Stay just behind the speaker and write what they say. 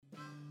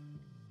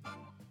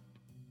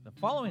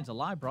The following is a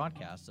live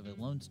broadcast of a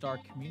Lone Star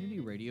community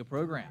radio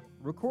program,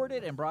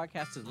 recorded and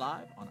broadcasted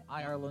live on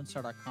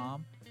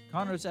irlonestar.com,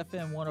 Conroe's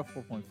FM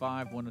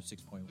 104.5,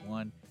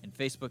 106.1, and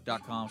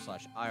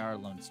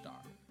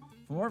facebook.com/irlonestar.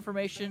 For more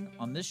information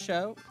on this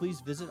show, please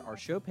visit our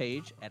show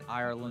page at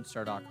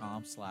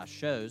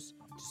irlonestar.com/shows.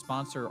 To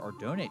sponsor or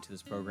donate to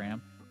this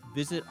program,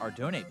 visit our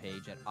donate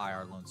page at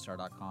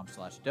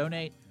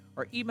irlonestar.com/donate,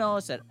 or email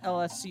us at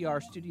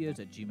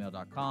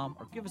lscrstudios@gmail.com,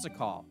 or give us a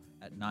call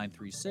at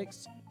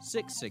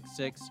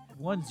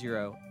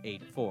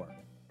 936-666-1084.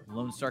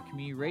 Lone Star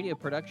Community Radio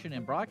production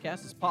and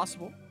broadcast is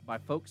possible by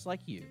folks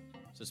like you.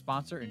 So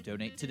sponsor and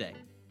donate today.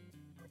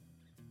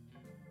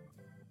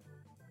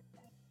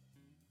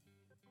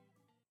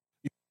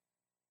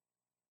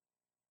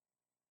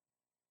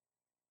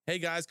 Hey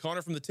guys,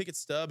 Connor from the Ticket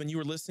Stub, and you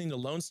are listening to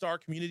Lone Star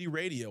Community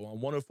Radio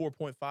on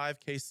 104.5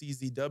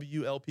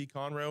 KCZW LP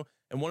Conroe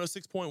and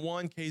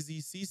 106.1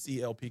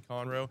 KZCC LP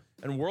Conroe,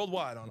 and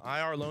worldwide on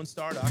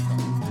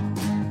irlonestar.com.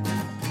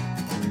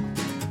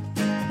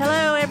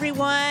 Hello,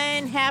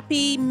 everyone.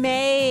 Happy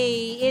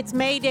May. It's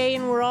May Day,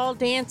 and we're all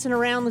dancing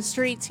around the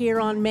streets here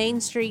on Main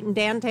Street in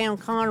downtown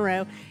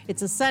Conroe.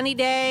 It's a sunny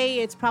day.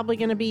 It's probably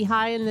going to be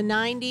high in the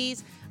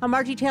 90s. I'm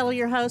Margie Taylor,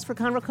 your host for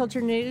Conroe Culture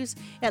News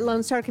at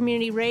Lone Star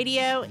Community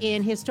Radio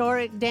in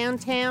historic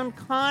downtown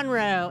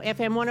Conroe,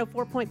 FM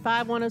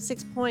 104.5,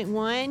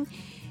 106.1,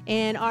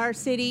 and our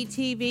city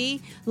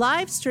TV,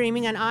 live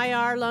streaming on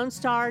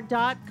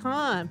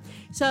irlonestar.com.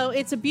 So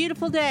it's a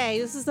beautiful day.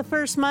 This is the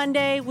first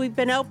Monday. We've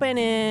been open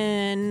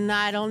in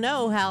I don't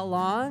know how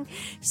long.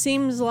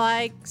 Seems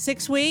like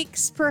 6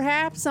 weeks,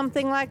 perhaps,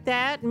 something like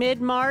that,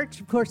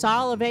 mid-March. Of course,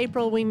 all of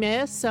April we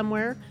missed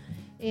somewhere.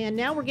 And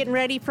now we're getting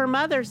ready for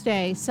Mother's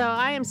Day. So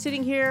I am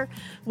sitting here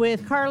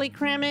with Carly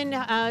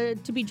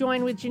Kremen to be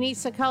joined with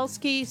Janice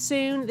Sokolsky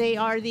soon. They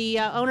are the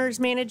owners,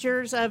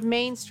 managers of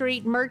Main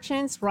Street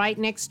Merchants right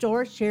next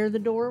door, share the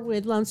door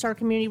with Lone Star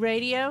Community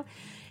Radio.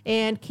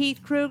 And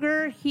Keith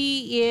Kruger,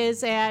 he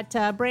is at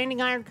Branding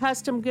Iron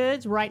Custom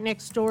Goods right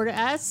next door to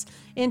us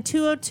in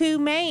 202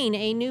 Main,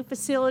 a new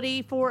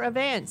facility for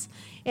events.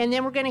 And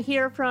then we're going to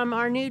hear from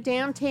our new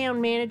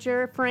downtown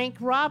manager, Frank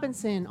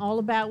Robinson, all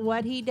about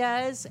what he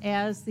does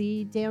as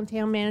the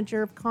downtown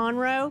manager of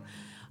Conroe,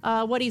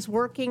 what he's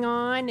working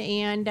on,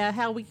 and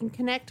how we can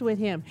connect with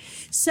him.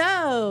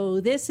 So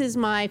this is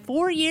my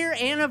 4-year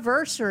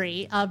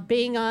anniversary of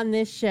being on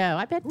this show.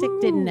 I bet Dick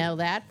didn't know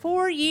that.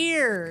 4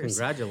 years.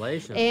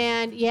 Congratulations.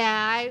 And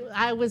yeah,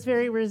 I was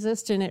very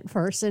resistant at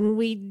first, and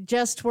we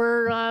just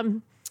were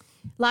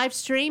live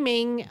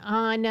streaming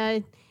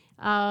on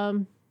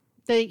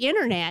the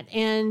internet,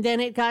 and then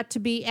it got to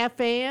be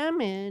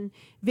FM and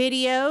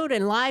videoed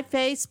and live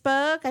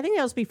Facebook. I think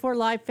that was before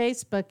live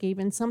Facebook,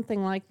 even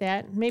something like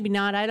that. Maybe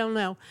not. I don't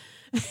know.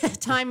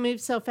 Time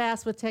moves so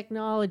fast with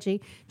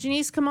technology.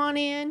 Janice, come on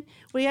in.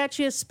 We got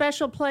you a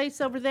special place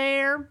over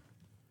there.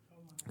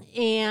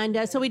 And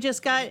so we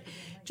just got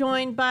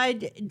joined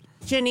by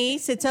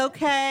Janice. It's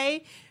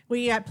okay.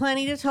 We got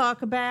plenty to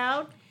talk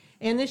about.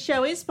 And this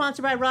show is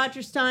sponsored by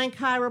Roger Stein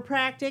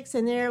Chiropractics,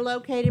 and they're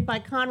located by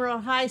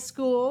Conroe High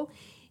School.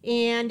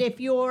 And if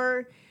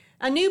you're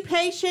a new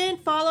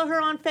patient, follow her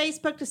on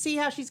Facebook to see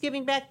how she's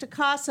giving back to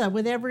CASA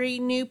with every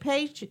new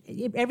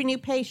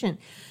patient.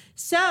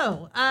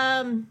 So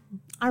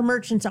our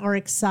merchants are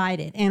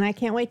excited, and I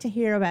can't wait to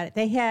hear about it.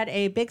 They had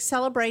a big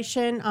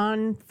celebration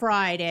on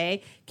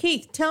Friday.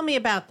 Keith, tell me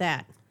about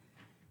that.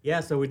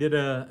 Yeah, so we did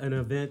an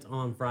event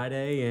on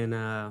Friday,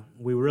 and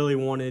we really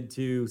wanted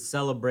to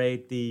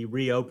celebrate the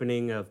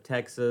reopening of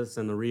Texas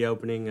and the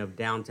reopening of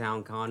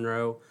downtown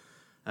Conroe.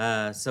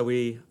 But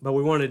we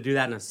wanted to do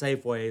that in a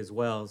safe way as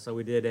well. So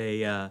we did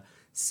a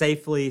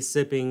safely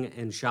sipping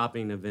and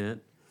shopping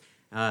event.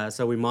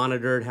 So we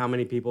monitored how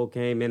many people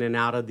came in and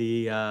out of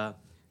the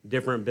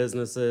different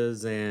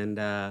businesses,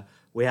 and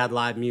we had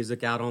live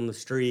music out on the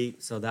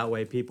street, so that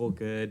way people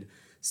could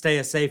stay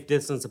a safe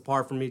distance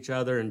apart from each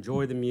other,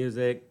 enjoy the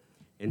music,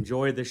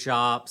 enjoy the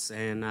shops,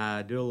 and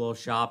do a little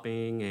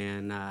shopping.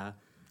 And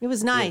it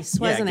was nice,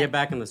 wasn't it? Get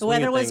back in the swing. The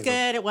weather of was things.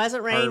 good. It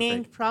wasn't raining.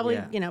 Perfect. Probably,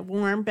 Yeah.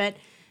 warm, but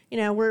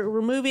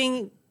we're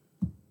moving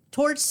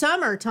towards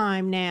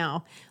summertime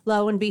now.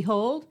 Lo and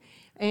behold.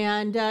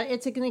 And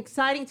it's an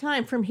exciting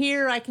time. From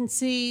here, I can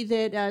see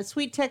that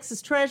Sweet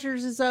Texas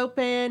Treasures is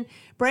open,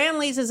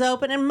 Brantley's is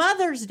open, and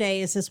Mother's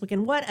Day is this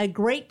weekend. What a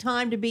great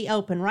time to be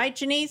open, right,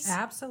 Janice?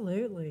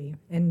 Absolutely.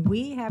 And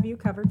we have you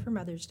covered for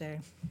Mother's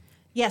Day.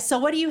 Yes. So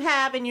what do you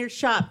have in your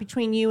shop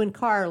between you and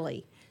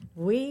Carly?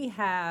 We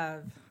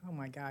have, oh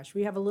my gosh,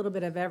 we have a little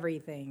bit of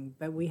everything,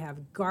 but we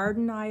have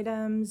garden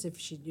items.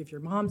 If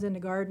your mom's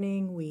into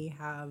gardening, we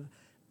have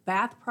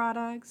bath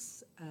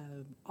products,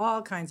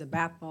 all kinds of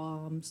bath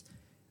bombs,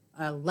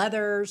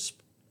 leathers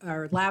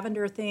or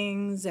lavender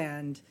things,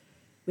 and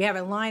we have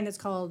a line that's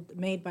called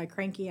Made by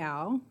Cranky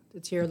Owl.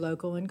 It's here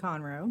local in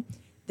Conroe.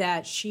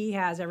 That she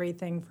has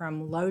everything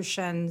from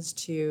lotions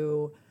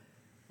to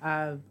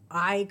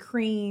eye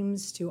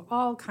creams to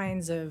all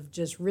kinds of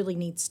just really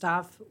neat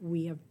stuff.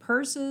 We have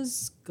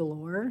purses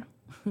galore.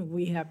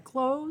 We have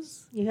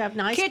clothes, You have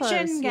nice kitchen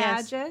clothes,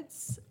 yes.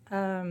 gadgets,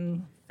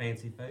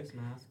 Fancy face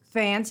masks.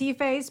 fancy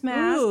face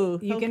masks. Ooh,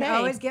 You can okay.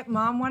 always get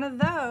mom one of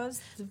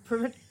those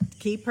to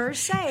keep her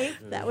safe.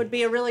 That would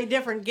be a really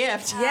different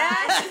gift.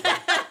 Yes.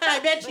 I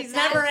bet she's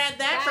never had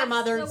that for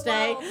Mother's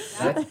Day.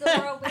 That's the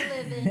world we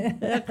live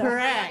in.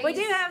 Correct. We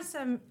do have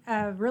some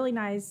really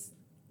nice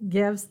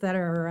gifts that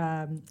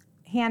are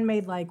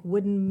handmade, like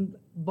wooden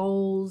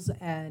bowls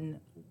and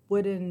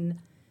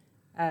wooden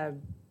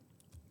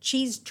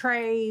cheese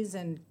trays,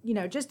 and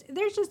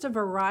there's just a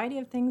variety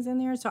of things in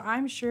there. So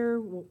I'm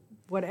sure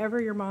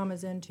whatever your mom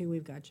is into,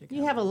 we've got you covered.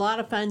 You have a lot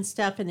of fun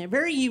stuff in there.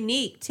 Very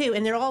unique, too.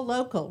 And they're all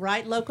local,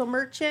 right? Local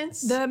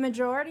merchants? The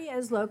majority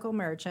is local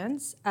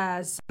merchants.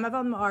 Some of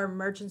them are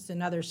merchants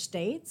in other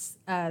states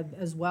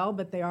as well,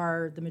 but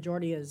the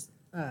majority is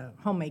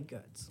homemade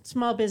goods.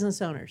 Small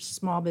business owners.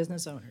 Small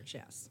business owners,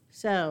 yes.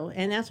 So,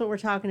 and that's what we're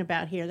talking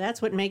about here.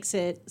 That's what makes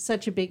it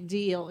such a big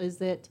deal, is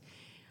that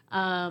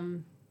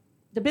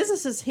the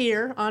businesses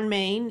here on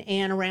Main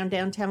and around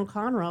downtown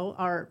Conroe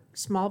are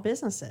small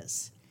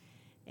businesses.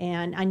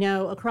 And I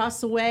know across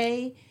the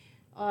way,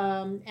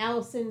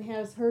 Allison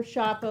has her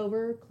shop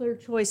over, Clear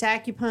Choice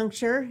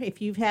Acupuncture.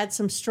 If you've had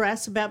some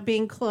stress about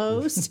being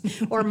closed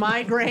or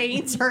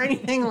migraines or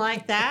anything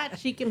like that,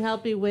 she can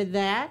help you with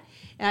that.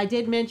 And I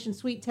did mention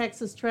Sweet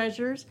Texas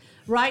Treasures.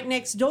 Right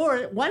next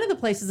door, one of the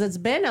places that's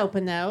been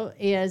open, though,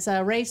 is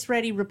a Race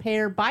Ready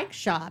Repair Bike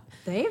Shop.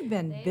 They've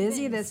been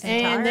busy this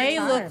entire And they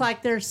time. look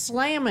like they're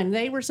slamming.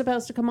 They were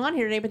supposed to come on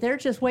here today, but they're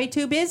just way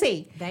too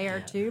busy. They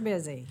are too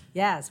busy.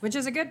 Yes, which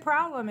is a good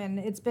problem, and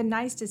it's been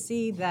nice to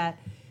see that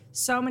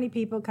so many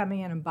people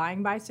coming in and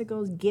buying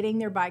bicycles, getting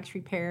their bikes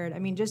repaired. I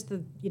mean, just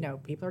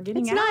people are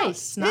getting It's out.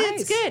 nice.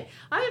 It's good.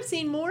 I have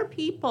seen more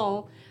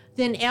people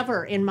than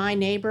ever in my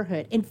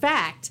neighborhood. In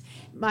fact,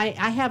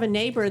 I have a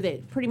neighbor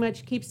that pretty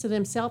much keeps to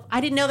themselves. I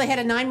didn't know they had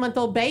a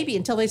 9-month-old baby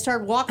until they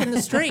started walking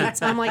the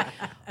streets. I'm like,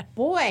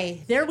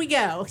 boy, there we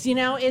go.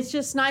 It's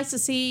just nice to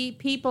see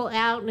people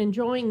out and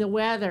enjoying the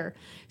weather.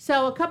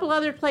 So a couple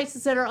other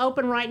places that are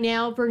open right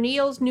now,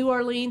 Vernil's New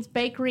Orleans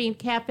Bakery and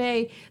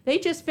Cafe, they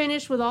just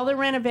finished with all the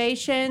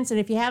renovations. And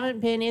if you haven't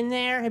been in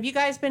there, have you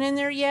guys been in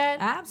there yet?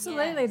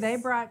 Absolutely. Yes. They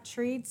brought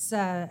treats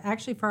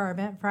actually for our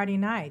event Friday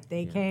night.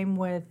 They came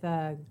with,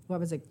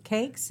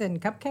 cakes and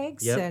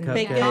cupcakes Yep, and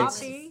Baked cupcakes.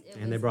 coffee. It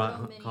And they was brought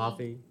little mini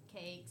coffee.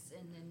 cakes,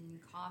 and then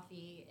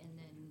coffee, and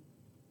then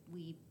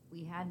we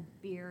had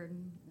beer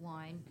and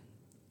wine.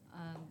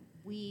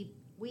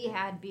 We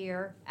had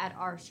beer at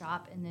our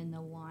shop, and then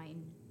the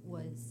wine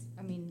was,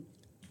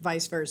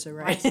 Vice versa,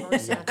 right? vice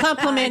versa.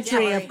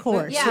 Complimentary, Yeah. of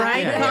course, Yeah, right?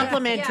 yeah,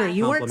 Complimentary. yeah.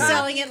 You weren't Complimentary.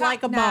 selling it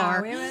like a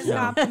bar. No, it was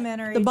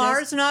complimentary. The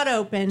bar's not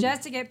open.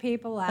 just to get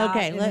people out.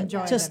 Okay, and let's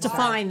enjoy just themselves.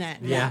 define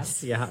that.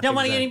 Yes, yeah. Don't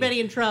want to get exactly. anybody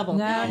in trouble.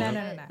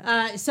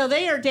 No. So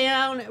they are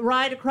down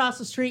right across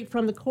the street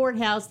from the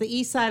courthouse, the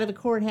east side of the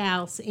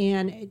courthouse,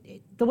 and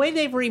the way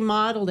they've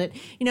remodeled it,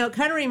 it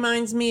kind of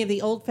reminds me of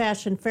the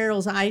old-fashioned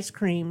Farrell's ice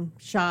cream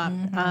shop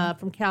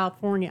from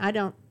California. I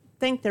don't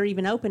think they're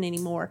even open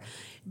anymore,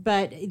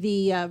 but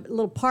the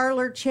little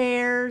parlor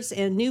chairs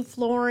and new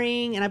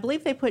flooring, and I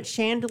believe they put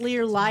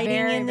chandelier lighting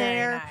Very, in very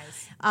there.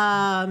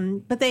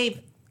 nice. But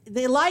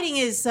the lighting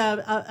is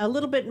a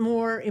little bit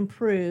more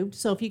improved,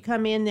 so if you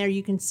come in there,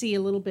 you can see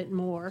a little bit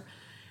more.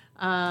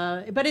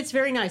 But it's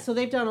very nice. So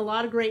they've done a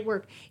lot of great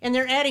work. And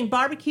they're adding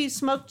barbecue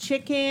smoked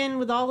chicken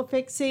with all the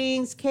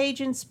fixings,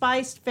 Cajun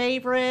spiced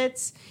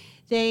favorites.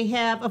 They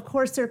have, of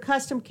course, their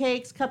custom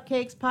cakes,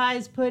 cupcakes,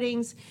 pies,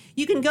 puddings.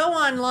 You can go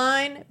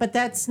online, but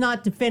that's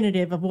not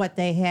definitive of what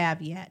they have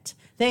yet.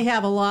 They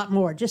have a lot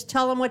more. Just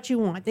tell them what you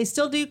want. They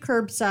still do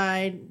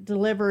curbside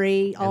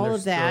delivery, And all they're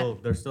of that. still-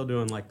 They're still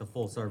doing like the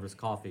full service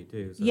coffee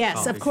too. So Yes,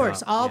 coffee of course.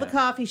 shop, All the yeah.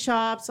 coffee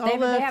shops, all They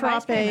the have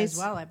ice cream as frappes.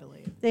 well, I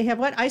believe. They have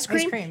what? Ice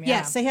cream? cream, yeah.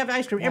 Yes, they have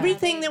ice cream.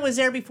 Everything that was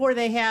there before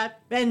they have,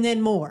 and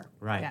then more.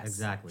 Right, Yes.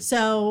 exactly.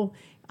 So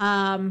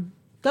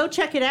go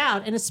check it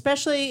out. And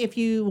especially if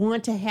you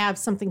want to have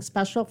something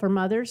special for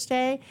Mother's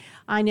Day.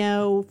 I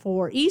know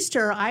for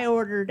Easter, I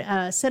ordered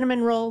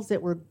cinnamon rolls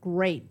that were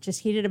great. Just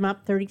heated them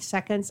up 30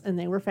 seconds, and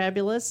they were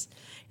fabulous.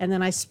 And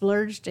then I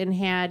splurged and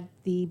had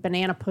the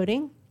banana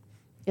pudding.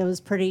 It was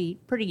pretty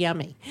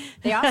yummy.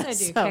 They also do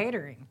So-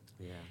 catering.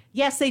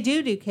 Yes, they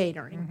do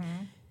catering.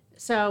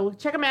 So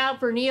check them out,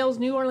 Vernil's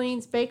New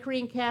Orleans Bakery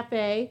and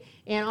Cafe.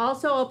 And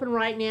also open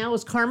right now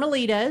is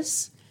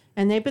Carmelita's.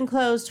 And they've been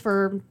closed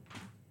for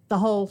the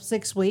whole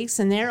 6 weeks,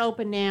 and they're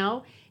open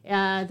now.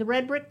 The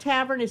Red Brick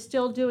Tavern is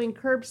still doing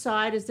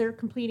curbside as they're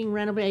completing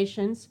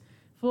renovations.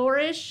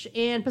 Flourish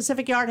and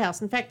Pacific Yard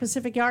House. In fact,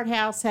 Pacific Yard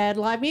House had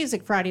live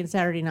music Friday and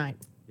Saturday night.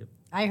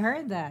 I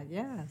heard that,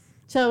 yes.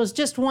 So it was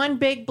just one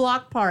big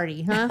block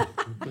party, huh?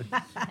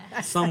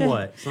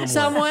 Somewhat.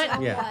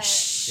 Somewhat. Yeah,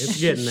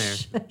 it's getting there.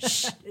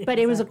 But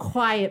it was a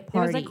quiet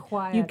was a party.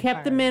 quiet You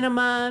kept the party.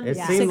 minimum. It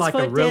 6 seemed like a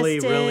foot really,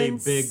 distance.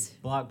 really big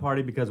block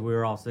party because we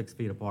were all 6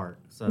 feet apart.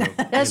 So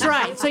That's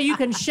right. So you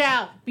can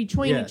shout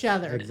between Yes, each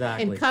other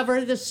exactly. and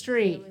cover the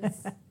street. It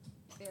was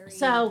very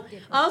So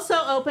different. also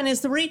open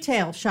is the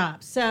retail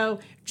shop. So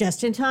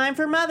just in time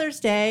for Mother's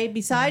Day,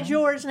 besides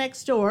yours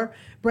next door.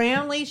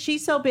 Brownlee,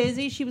 she's so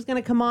busy. She was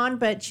going to come on,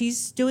 but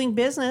she's doing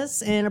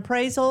business and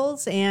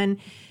appraisals. And,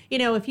 you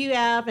know, if you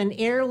have an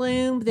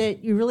heirloom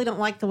that you really don't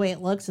like the way it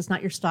looks, it's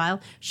not your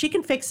style, she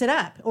can fix it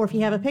up. Or if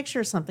you have a picture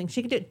of something,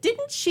 she can do it.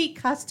 Didn't she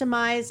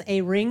customize a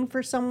ring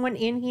for someone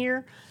in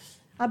here,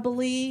 I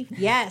believe?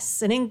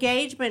 Yes, an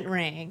engagement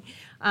ring.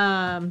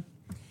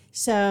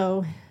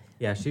 So...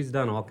 Yeah, she's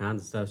done all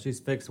kinds of stuff.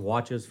 She's fixed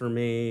watches for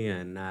me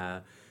and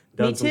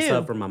done some too.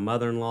 stuff for my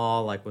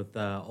mother-in-law, like with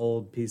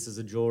old pieces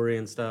of jewelry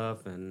and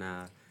stuff. And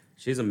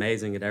she's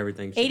amazing at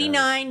everything she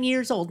 89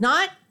 years old.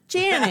 Not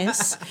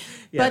Janice,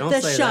 Yeah, but don't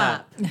the say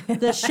shop.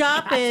 The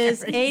shop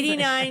is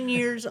 89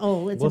 years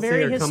old. It's We'll a see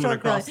very her coming historic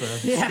across building.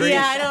 the street.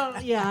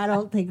 I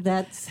don't think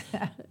that's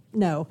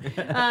no.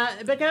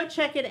 But go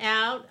check it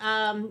out.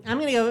 I'm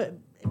gonna go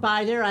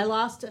by there. I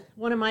lost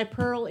one of my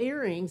pearl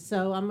earrings,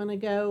 so I'm gonna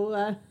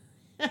go.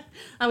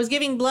 I was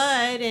giving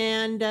blood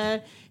and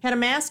had a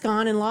mask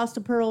on and lost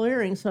a pearl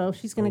earring, so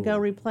she's going to go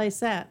replace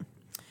that.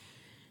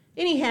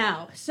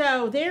 Anyhow,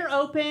 so they're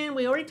open.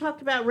 We already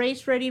talked about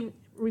Race Ready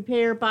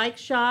Repair Bike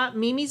Shop.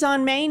 Mimi's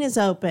on Main is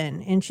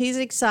open, and she's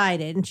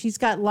excited, and she's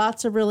got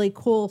lots of really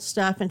cool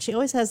stuff, and she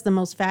always has the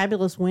most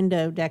fabulous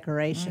window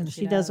decorations.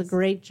 She does a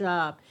great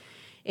job.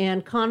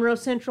 And Conroe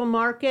Central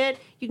Market,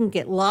 you can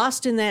get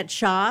lost in that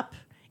shop,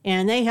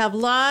 and they have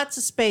lots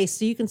of space,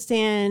 so you can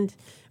stand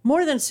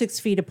more than 6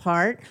 feet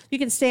apart. You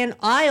can stand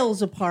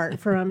aisles apart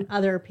from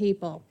other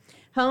people.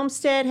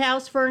 Homestead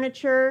House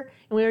Furniture,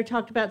 and we already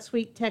talked about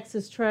Sweet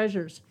Texas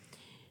Treasures.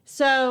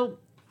 So,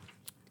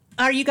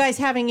 are you guys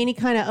having any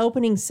kind of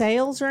opening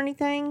sales or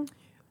anything?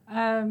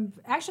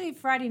 Actually,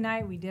 Friday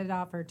night we did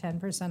offer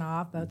 10%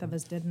 off. Both of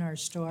us did in our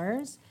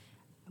stores.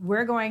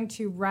 We're going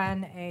to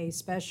run a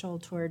special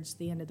towards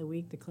the end of the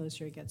week, the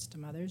closer it gets to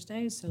Mother's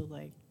Day. So,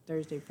 like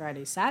Thursday,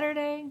 Friday,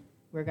 Saturday,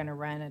 we're going to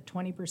run a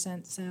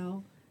 20%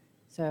 sale.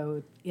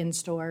 So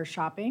in-store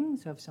shopping.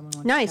 So if someone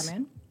wants to come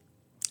in.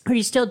 Are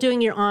you still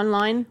doing your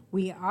online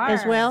We are.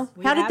 as well?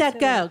 We How did that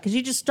go? absolutely- Because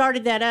you just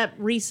started that up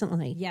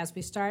recently. Yes,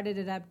 we started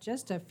it up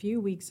just a few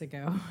weeks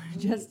ago.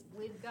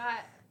 We've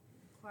got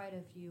quite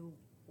a few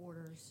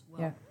orders.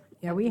 Well,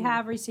 Yeah, we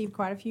have received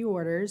quite a few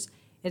orders.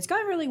 It's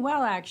going really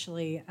well,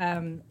 actually.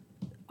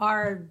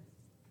 Our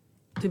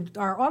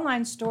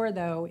online store,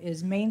 though,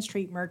 is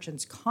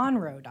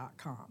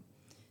mainstreetmerchantsconroe.com.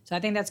 So I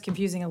think that's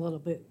confusing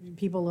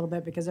people a little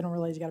bit because they don't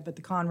realize you got to put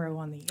the Conroe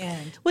on the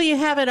end. Well, you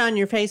have it on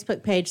your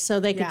Facebook page, so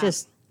they could Yeah.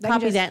 just They can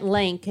copy just- that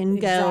link and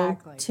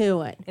Exactly. go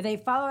to it. If they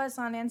follow us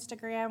on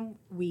Instagram,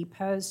 we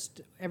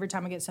post every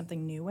time we get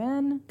something new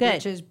in, Good.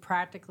 which is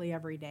practically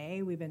every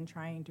day. We've been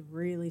trying to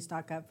really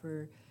stock up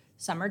for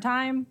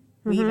summertime.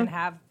 We Mm-hmm. even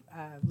have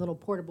a little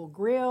portable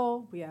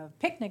grill. We have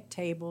picnic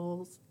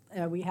tables.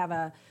 We have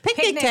a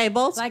Picnic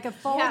tables? like a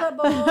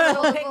foldable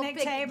little picnic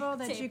table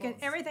that you can.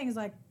 tables. Everything's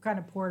like kind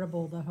of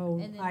portable. The whole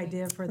And then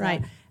idea for the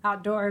Right.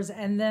 outdoors,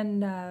 and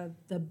then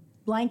the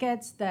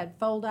blankets that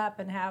fold up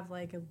and have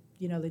like a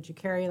that you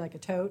carry like a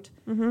tote.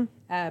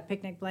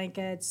 Picnic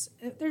blankets.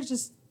 There's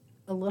just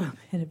a little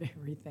bit of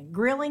everything.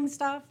 Grilling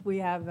stuff. We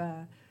have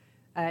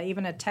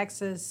even a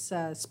Texas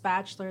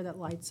spatula that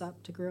lights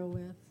up to grill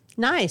with.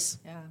 Nice.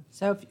 Yeah.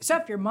 So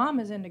if your mom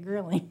is into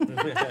grilling,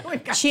 we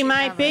got She you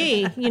might covered.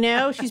 be.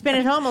 She's been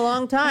at home a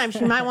long time.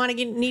 She might want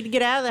to need to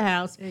get out of the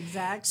house.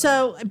 Exactly.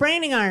 So,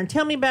 Branding Iron,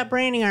 tell me about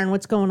Branding Iron.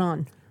 What's going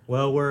on?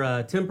 Well,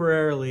 we're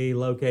temporarily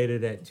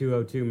located at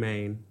 202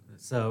 Main.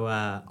 So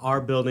our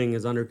building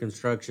is under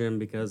construction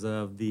because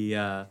of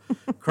the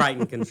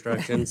Crichton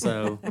construction.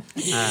 So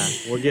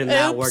we're getting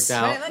that worked Oops.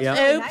 out. Well, Yep.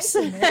 really Oops. nice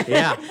in there.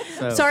 Yeah.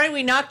 So, Sorry,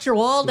 we knocked your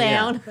wall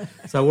down. Yeah.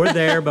 So we're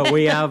there, but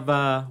we have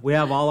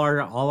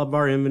all of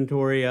our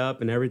inventory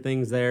up and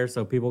everything's there,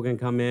 so people can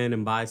come in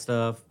and buy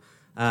stuff.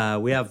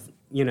 We have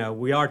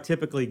we are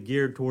typically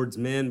geared towards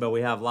men, but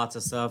we have lots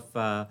of stuff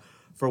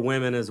for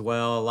women as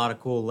well. A lot of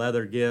cool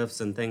leather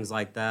gifts and things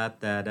like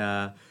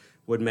that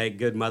would make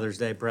good Mother's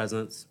Day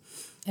presents.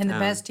 And the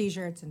best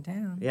T-shirts in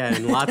town. Yeah,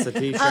 and lots of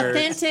T-shirts.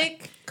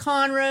 Authentic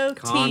Conroe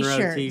Conroe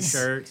T-shirts.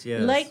 T-shirts,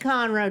 yes. Lake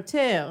Conroe too.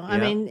 I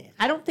Yep. mean,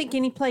 I don't think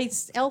any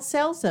place else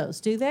sells those,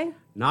 do they?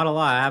 Not a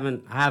lot. I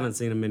haven't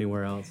seen them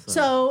anywhere else.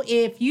 So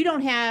if you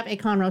don't have a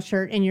Conroe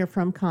shirt and you're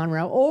from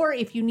Conroe, or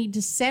if you need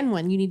to send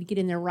one, you need to get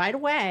in there right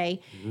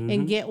away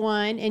and get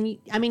one. And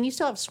you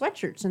still have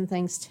sweatshirts and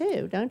things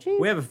too, don't you?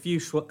 we have a few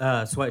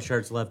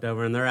sweatshirts left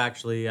over, and they're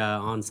actually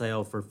on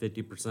sale for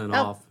 50%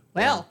 off.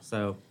 well.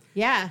 So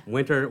yeah.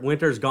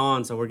 winter's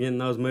gone, so we're getting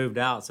those moved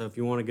out. So if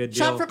you want a good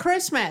deal, Shop for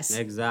Christmas.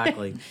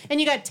 exactly.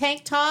 And you got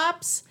tank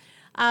tops,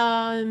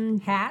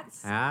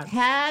 Hats.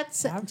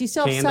 hats. Do you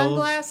sell Candles.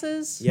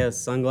 sunglasses? Yes,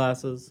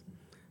 sunglasses.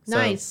 So,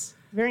 Nice.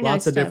 Very nice.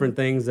 lots of stuff. different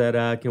things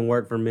that can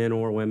work for men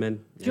or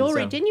women. And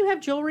Jewelry. so- Didn't you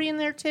have jewelry in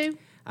there too?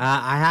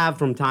 I have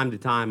from time to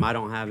time. I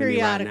don't have any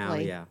right now.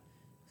 Periodically. Yeah.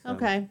 So,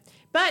 Okay.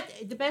 But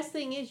the best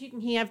thing is you can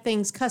have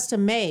things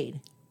custom made.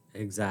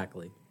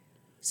 Exactly.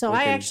 So We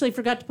I can- actually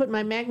forgot to put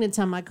my magnets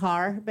on my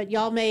car, but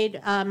y'all made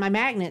my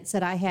magnets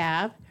that I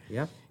have.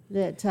 Yep.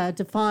 that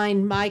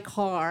define my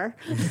car.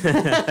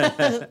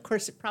 Of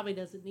course, it probably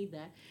doesn't need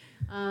that.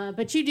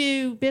 But you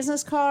do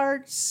business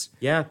cards,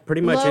 Yeah,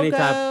 pretty much any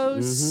type.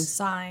 logos,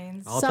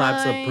 Signs. All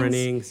types of signs.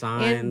 printing, And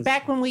signs.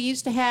 back when we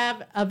used to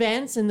have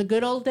events in the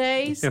good old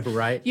days,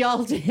 Right.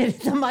 y'all did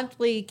the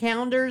monthly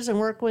calendars and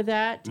work with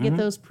that to Mm-hmm. get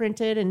those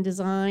printed and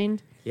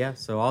designed. Yeah,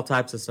 so all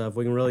types of stuff.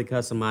 We can really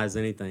customize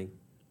anything.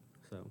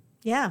 So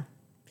Yeah.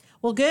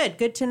 Well, good.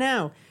 Good to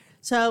know.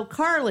 So,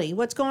 Carly,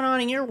 what's going on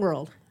in your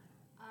world?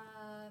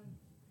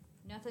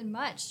 Nothing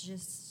much.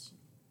 Just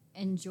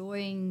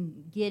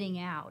enjoying getting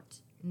out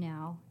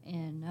now,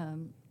 and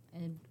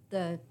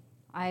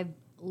I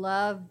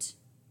loved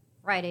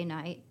Friday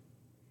night,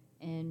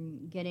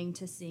 and getting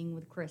to sing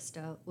with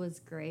Krista was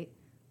great,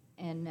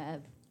 and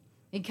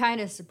it kind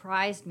of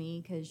surprised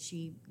me because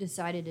she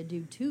decided to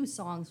do 2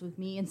 songs with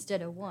me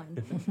instead of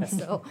 1.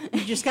 So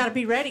You just got to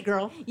be ready,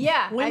 girl.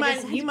 yeah, I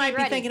just had You to might be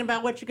ready. thinking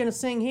about what you're going to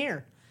sing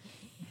here.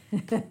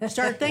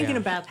 Start thinking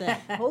Yeah. about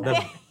that.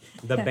 Okay.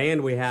 the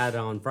band we had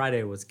on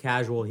Friday was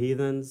Casual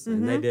Heathens,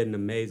 and they did an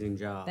amazing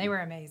job. They were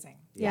amazing.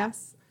 Yeah.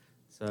 Yes.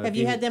 So Have if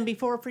you had them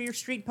before for your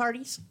street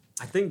parties?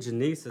 I think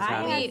Janice has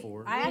had I it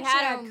before. I We actually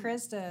had had 'em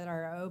Krista at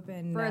our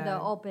open for the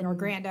open- or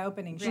grand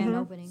opening. grand She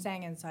opening.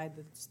 sang inside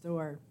the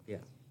store. Yeah.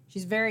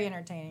 She's very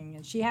entertaining,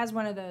 and she has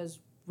one of those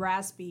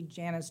raspy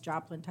Janis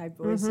Joplin type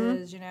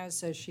voices, you know.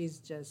 So she's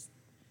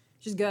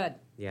good.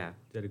 Yeah,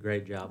 did a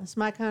great job. That's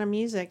my kind of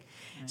music.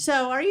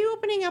 So, are you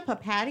opening up a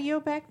patio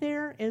back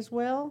there as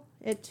well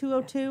at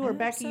 202 or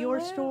back at your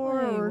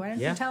store? Absolutely. Or Why don't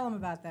Yeah. you tell them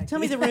about that? tell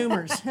me Keith? the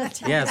rumors.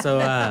 Yeah,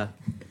 so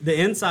the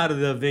inside of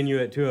the venue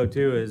at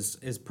 202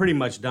 is pretty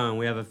much done.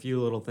 We have a few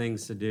little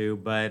things to do,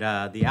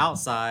 but the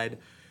outside,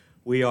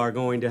 we are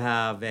going to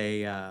have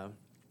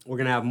we're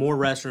going to have more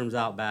restrooms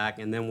out back,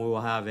 and then we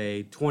will have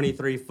a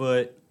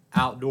 23-foot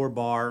outdoor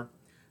bar,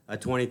 a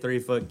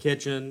 23-foot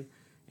kitchen,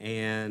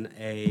 and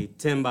a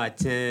 10 by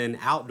 10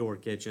 outdoor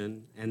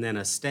kitchen, and then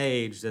a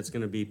stage that's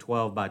going to be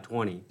 12 by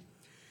 20.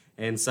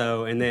 And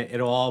so, and then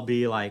it'll all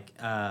be like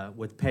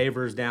with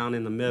pavers down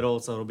in the middle,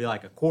 so it'll be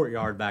like a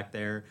courtyard back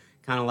there,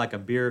 kind of like a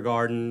beer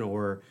garden,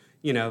 or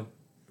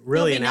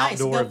really It'll an be nice, a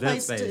outdoor good event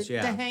place space. to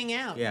Yeah, hang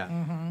out. yeah.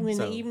 When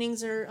So- the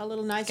evenings are a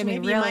little nicer, gonna be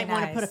maybe you really might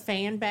want to put a nice.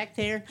 fan back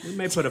there. We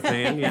may put a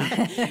fan.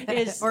 Yeah,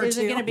 Is, Or is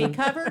it two. going to be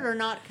covered or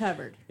not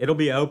covered? it'll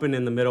be open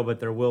in the middle, but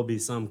there will be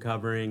some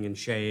covering and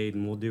shade,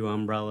 and we'll do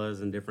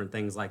umbrellas and different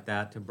things like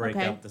that to break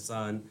Okay. up the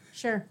sun.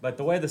 Sure. But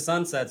the way the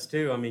sun sets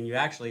too, I mean, you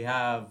actually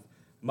have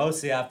most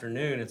of the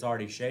afternoon. It's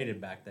already shaded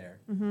back there,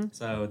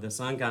 so the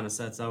sun kind of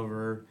sets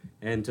over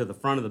into the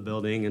front of the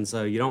building, and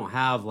so you don't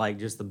have like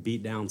just the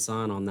beat down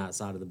sun on that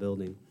side of the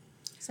building.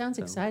 Sounds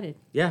excited.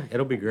 Yeah,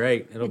 it'll be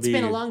great. It'll It's be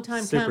been a long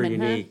time super coming,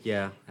 huh? unique.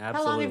 Yeah, absolutely.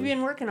 How long have you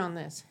been working on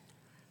this?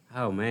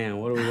 Oh man,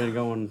 what have we been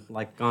going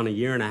like on a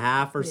year and a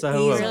half or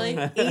so? Really?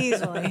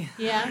 Easily.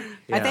 Yeah. I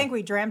Yeah. think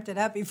we dreamt it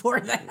up before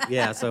that.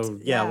 Yeah, so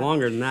yeah, Yeah.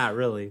 longer than that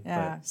really.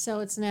 Yeah. So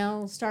it's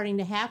now starting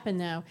to happen,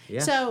 though. Yeah.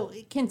 So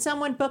can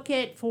someone book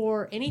it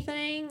for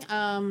anything?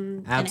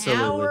 An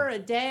Absolutely. hour, a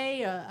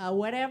day, a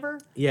whatever?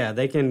 But yeah,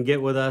 they can get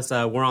with us.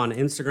 We're on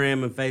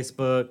Instagram and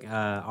Facebook.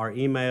 Our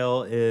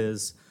email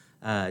is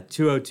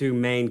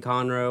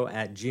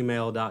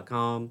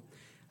 202mainconroe@gmail.com.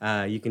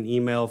 You can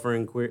email for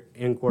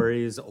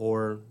inquiries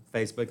or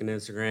Facebook and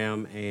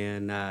Instagram,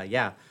 and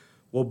yeah,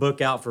 we'll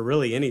book out for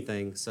really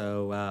anything.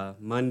 So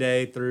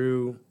Monday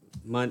through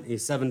Monday,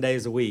 7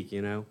 days a week.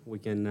 We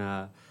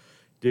can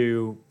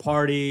do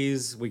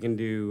parties, we can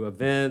do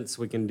events,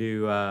 we can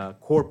do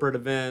corporate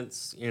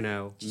events.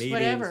 Meetings.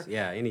 whatever.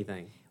 Yeah,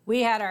 anything.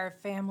 We had our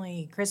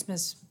family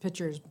Christmas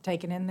pictures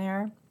taken in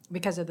there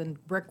because of the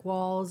brick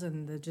walls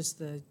and just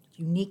the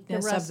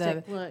uniqueness of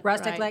rustic the look,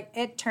 rustic right. look.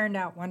 It turned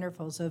out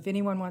wonderful. So if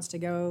anyone wants to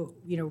go,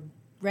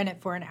 rent it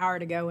for an hour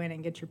to go in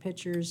and get your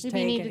pictures Maybe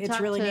you need taken, to it's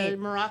talk really to neat.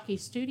 Meraki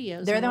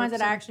Studios. They're and the ones work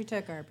that some- actually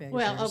took our pictures.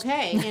 Well,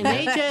 okay,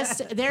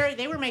 and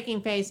they were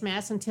making face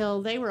masks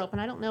until they were open.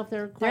 I don't know if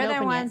they're quite They're the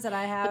open ones yet, that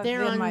I but have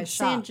they're in on my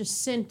San shop.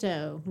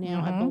 Jacinto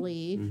now, I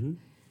believe.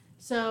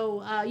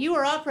 So you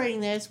are operating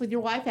this with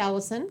your wife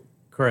Allison,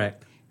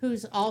 Correct.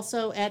 who's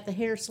also at the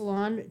hair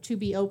salon to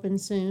be open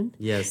soon.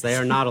 Yes, they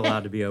are not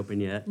allowed to be open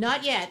yet.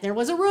 Not yet. There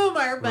was a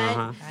rumor, but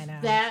Uh-huh. I know.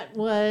 that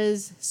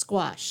was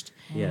squashed.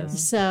 Yes.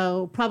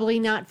 So probably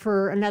not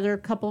for another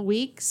couple of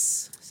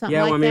weeks, something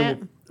Yeah, like well, I that.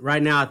 mean,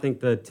 right now I think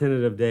the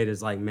tentative date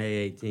is like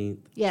May 18th.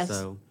 Yes.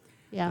 So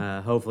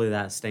Yeah. hopefully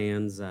that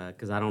stands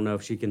because I don't know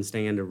if she can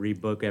stand to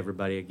rebook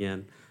everybody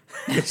again.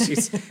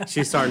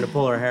 she's starting to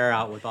pull her hair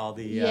out with all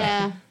the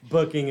Yeah.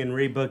 booking and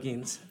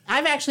rebookings.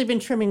 I've actually been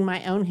trimming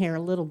my own hair a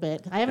little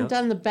bit. I haven't Yep.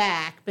 done the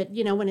back, but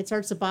when it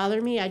starts to bother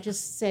me, I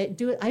just say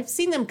do it. I've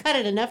seen them cut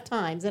it enough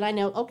times that I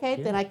know,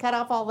 okay, then I cut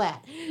off all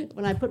that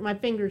when I put my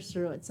fingers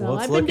through it. So Well,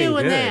 it's I've been looking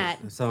doing good. that.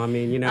 So I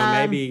mean,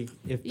 maybe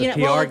if the PR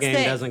well, it's game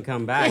the- doesn't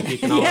come back, you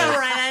can always. Yeah,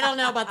 right. I don't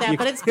know about that,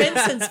 but it's been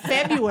since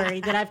February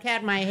that I've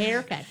had my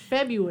hair cut.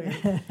 February,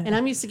 and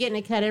I'm used to getting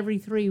it cut every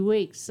 3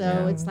 weeks.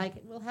 So it's like,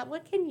 well,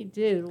 what can you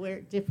do to wear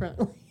it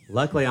differently?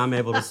 Luckily, I'm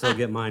able to still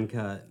get mine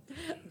cut.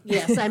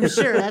 Yes, I'm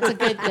sure that's a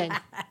good thing.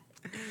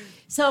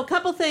 So a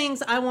couple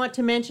things I want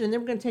to mention, and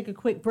then we're going to take a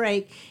quick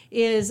break,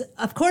 is,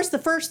 of course, the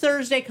First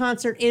Thursday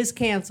concert is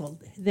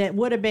canceled. That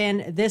would have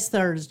been this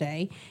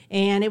Thursday,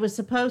 and it was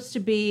supposed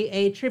to be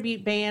a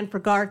tribute band for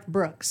Garth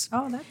Brooks.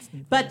 Oh, that's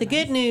But the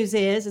good news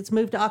is it's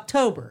moved to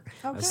October.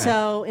 Okay.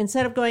 So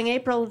instead of going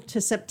April to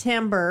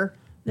September,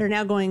 they're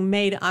now going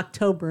May to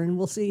October, and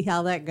we'll see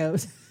how that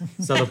goes.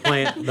 So the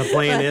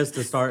plan is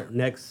to start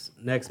next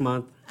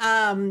month.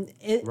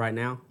 Right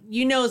now.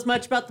 You know as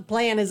much about the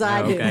plan as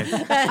I do.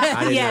 Okay.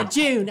 I didn't Yeah, know.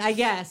 June, I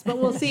guess. But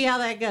we'll see how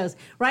that goes.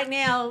 Right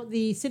now,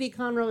 the city of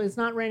Conroe is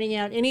not renting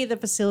out any of the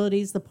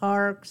facilities, the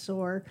parks,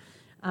 or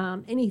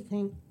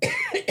anything.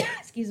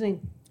 Excuse me.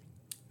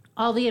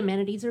 All the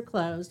amenities are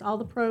closed. All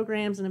the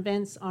programs and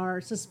events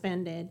are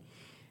suspended.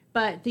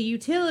 But the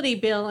utility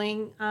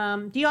billing,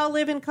 do you all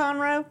live in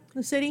Conroe,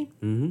 the city?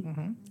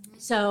 Mm-hmm.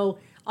 So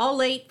all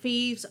late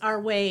fees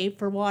are waived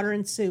for water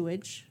and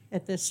sewage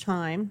at this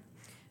time.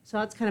 So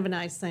that's kind of a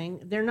nice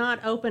thing. They're not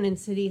open in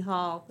City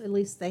Hall, at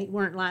least they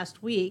weren't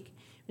last week.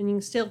 And you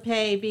can still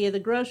pay via the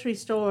grocery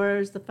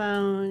stores, the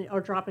phone, or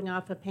dropping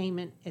off a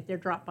payment at their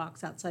drop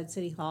box outside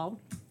City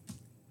Hall.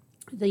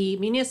 The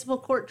municipal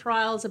court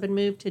trials have been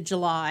moved to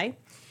July.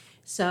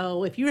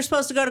 So if you were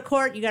supposed to go to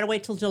court, you got to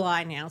wait till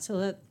July now. So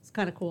that's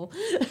kind of cool,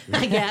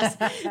 I guess.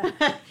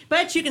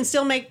 But you can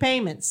still make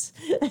payments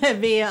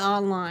via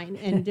online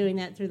and doing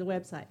that through the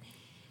website.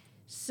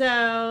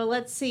 So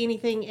let's see,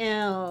 anything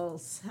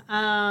else?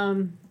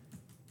 And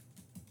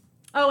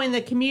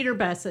the commuter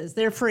buses,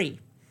 they're free.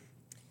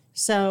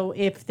 So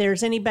if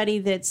there's anybody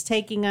that's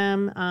taking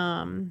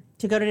them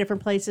to go to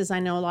different places, I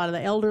know a lot of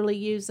the elderly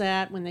use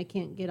that when they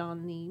can't get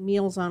on the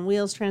Meals on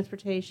Wheels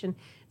transportation.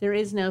 There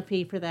is no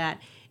fee for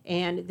that.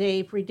 And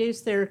they've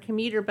reduced their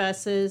commuter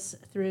buses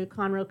through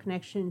Conroe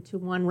Connection to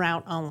one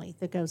route only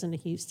that goes into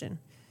Houston.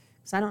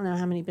 So I don't know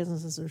how many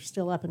businesses are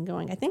still up and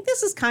going. I think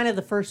this is kind of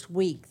the first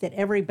week that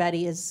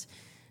everybody is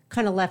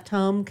kind of left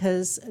home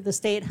because the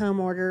stay-at-home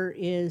order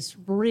is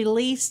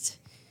released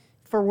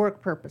for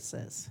work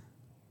purposes.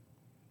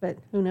 But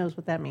who knows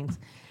what that means.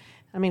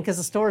 I mean, because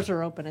the stores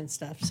are open and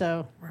stuff.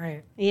 So,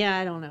 right. Yeah,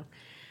 I don't know.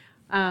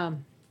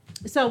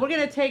 So we're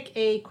going to take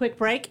a quick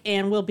break,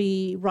 and we'll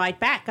be right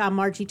back. I'm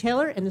Margie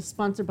Taylor, and this is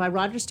sponsored by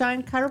Roger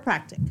Stein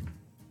Chiropractic.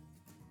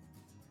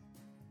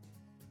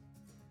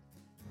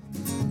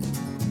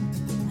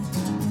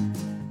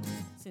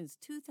 Since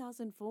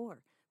 2004,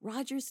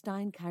 Roger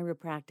Stein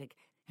Chiropractic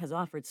has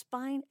offered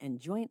spine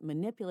and joint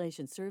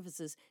manipulation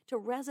services to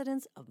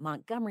residents of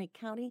Montgomery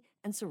County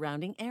and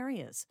surrounding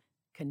areas.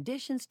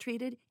 Conditions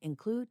treated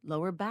include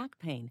lower back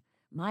pain,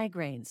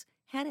 migraines,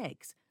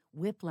 headaches,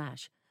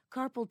 whiplash,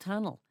 carpal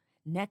tunnel,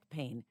 neck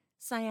pain,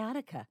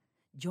 sciatica,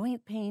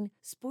 joint pain,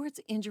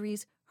 sports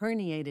injuries,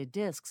 herniated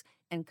discs,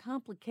 and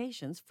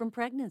complications from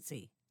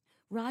pregnancy.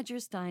 Roger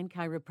Stein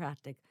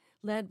Chiropractic,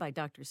 led by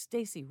Dr.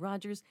 Stacy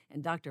Rogers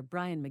and Dr.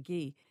 Brian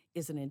McGee,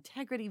 is an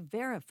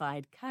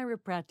integrity-verified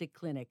chiropractic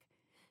clinic.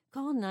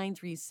 Call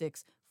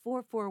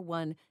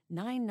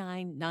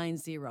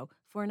 936-441-9990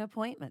 for an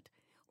appointment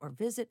or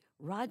visit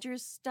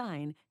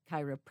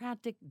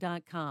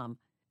rogerssteinchiropractic.com.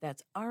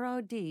 That's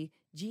RODGERSSTEIN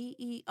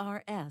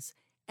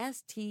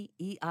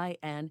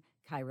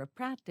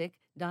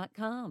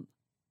chiropractic.com.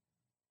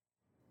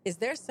 Is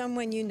there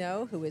someone you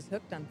know who is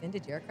hooked on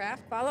vintage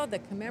aircraft? Follow the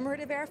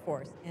Commemorative Air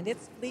Force and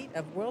its fleet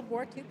of World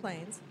War II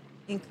planes,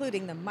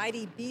 including the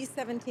mighty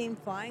B-17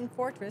 Flying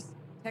Fortress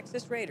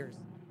Texas Raiders,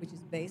 which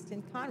is based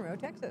in Conroe,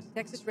 Texas.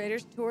 Texas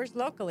Raiders tours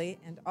locally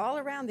and all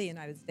around the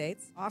United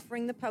States,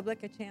 offering the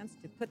public a chance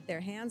to put their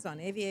hands on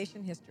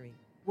aviation history.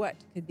 What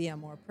could be a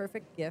more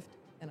perfect gift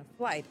than a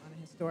flight on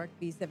a historic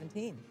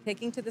B-17?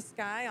 Taking to the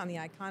sky on the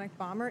iconic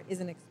bomber is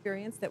an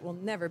experience that will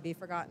never be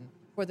forgotten.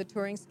 For the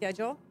touring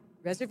schedule,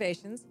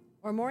 reservations,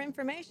 or more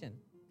information,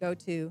 go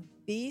to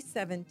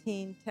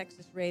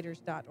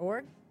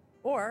b17texasraiders.org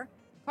or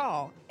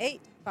call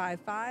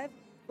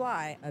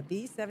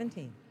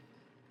 855-FLY-A-B-17.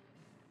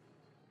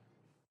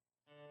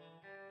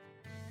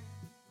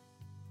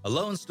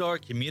 Lone Star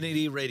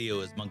Community Radio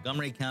is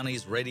Montgomery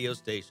County's radio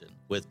station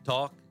with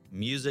talk,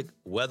 music,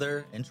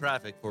 weather, and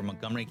traffic for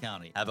Montgomery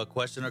County. Have a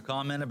question or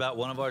comment about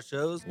one of our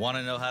shows? Want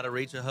to know how to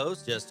reach a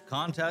host? Just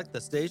contact the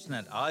station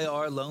at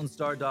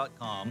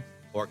irlonestar.com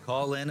or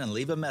call in and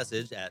leave a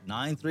message at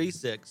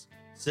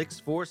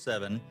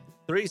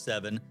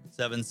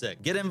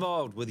 936-647-3776. Get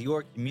involved with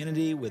your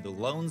community with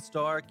Lone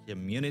Star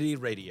Community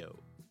Radio.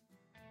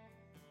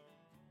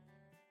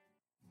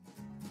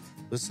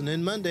 Listen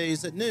in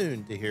Mondays at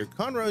noon to hear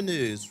Conroe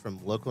news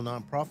from local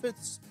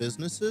nonprofits,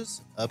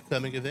 businesses,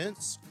 upcoming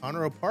events,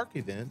 Conroe Park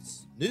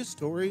events, news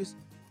stories,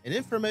 and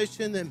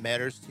information that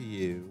matters to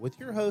you with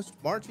your host,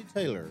 Margie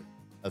Taylor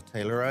of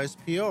Taylorized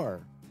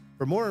PR.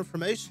 For more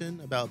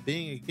information about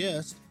being a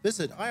guest,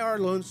 visit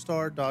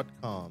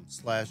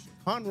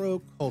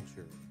irlonestar.com/Conroe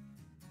Culture.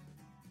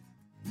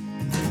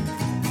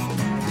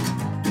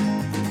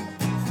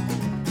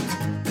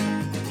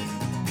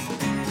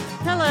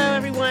 Hello,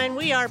 everyone.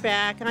 We are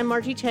back. I'm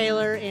Margie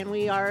Taylor, and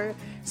we are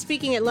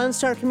speaking at Lone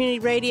Star Community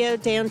Radio,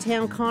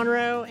 downtown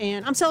Conroe,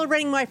 and I'm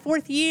celebrating my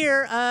 4th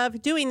year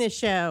of doing this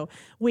show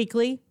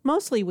weekly,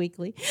 mostly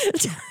weekly,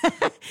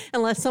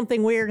 unless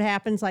something weird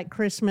happens like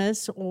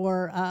Christmas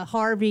or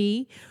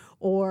Harvey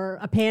or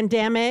a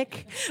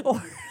pandemic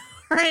or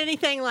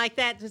anything like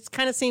that. It just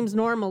kind of seems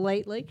normal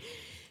lately.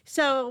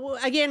 So,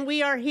 again,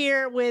 we are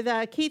here with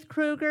Keith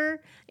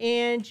Kruger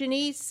and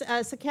Janice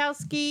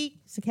Sikowski.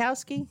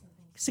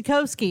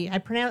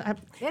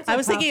 I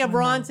was thinking of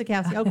Ron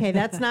Sikowski. Okay,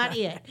 that's not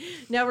it.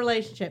 No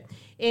relationship.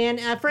 And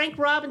Frank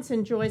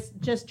Robinson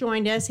just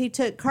joined us. He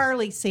took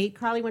Carly's seat.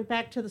 Carly went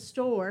back to the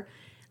store.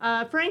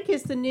 Frank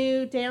is the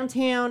new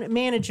downtown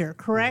manager,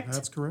 correct?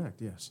 That's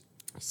correct, yes.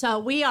 So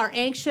we are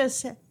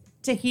anxious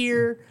to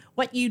hear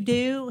what you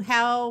do,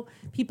 how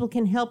people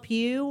can help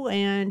you,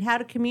 and how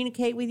to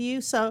communicate with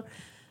you. So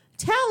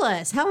tell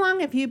us, how long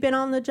have you been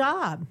on the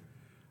job?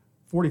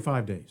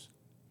 45 days.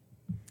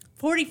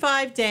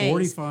 45 days.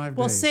 45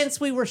 Well, days. since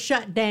we were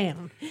shut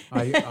down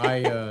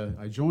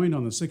I joined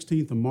on the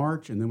 16th of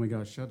March, and then we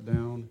got shut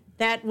down.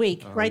 that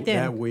week, right then.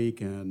 That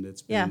week, and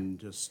it's been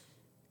just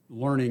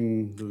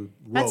learning the ropes.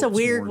 That's a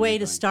weird more than way to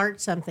anything.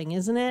 start something,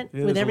 isn't it?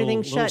 It With is a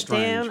everything little shut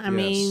strange, down. I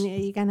mean,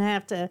 yes. you're going to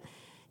have to,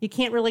 you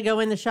can't really go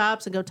in the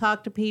shops and go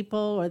talk to people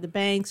or the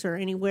banks or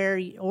anywhere,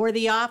 or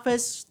the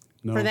office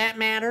No. for that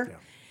matter. Yeah.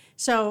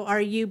 So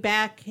are you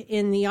back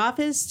in the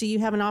office? Do you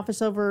have an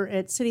office over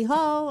at City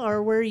Hall,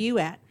 or where are you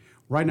at?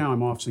 Right now,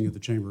 I'm officing at the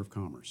Chamber of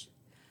Commerce.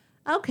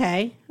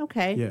 Okay.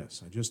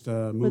 Yes, I just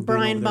moved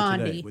Brian in over there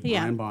Bondi, today with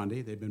yeah. Brian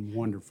Bondi. They've been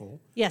wonderful.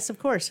 Yes, of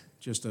course.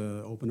 Just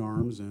open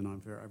arms, and I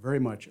very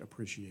much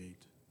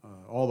appreciate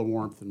all the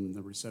warmth and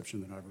the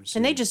reception that I've received.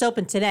 And they just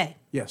opened today.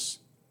 Yes,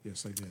 they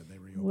did. They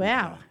reopened.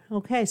 Wow. today.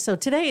 Okay. So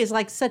today is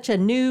like such a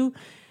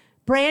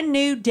brand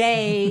new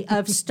day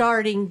of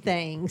starting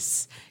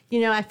things. You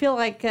know, I feel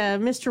like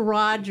Mr.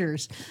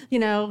 Rogers,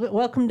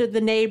 welcome to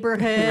the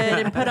neighborhood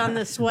and put on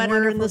the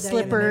sweater and the Wonderful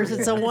day in the slippers.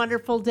 It's a neighborhood.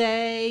 wonderful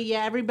day.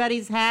 Yeah,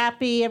 everybody's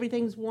happy.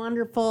 Everything's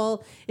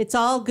wonderful. It's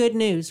all good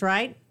news,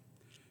 right?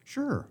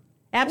 Sure.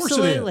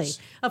 Absolutely. Of course it is.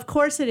 Of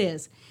course it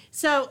is.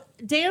 So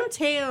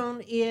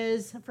downtown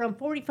is from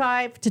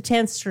 45 to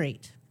 10th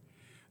Street.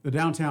 The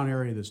downtown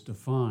area that's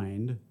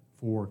defined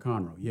for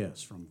Conroe,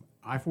 yes, from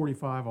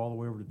I-45 all the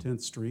way over to 10th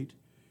Street,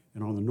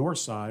 and on the north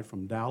side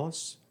from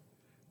Dallas,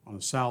 on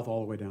the south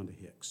all the way down to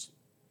Hicks.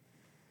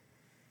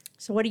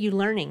 So what are you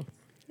learning?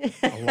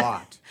 A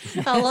lot.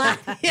 A lot.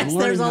 Yes, learning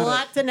there's a how to-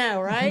 lot to know,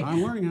 right?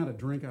 I'm learning how to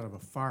drink out of a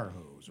fire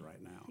hose right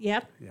now.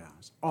 Yep. Yeah,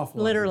 it's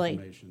awful Literally. lot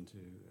of information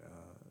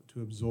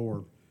to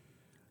absorb.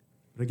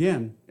 But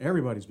again,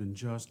 everybody's been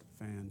just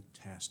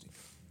fantastic.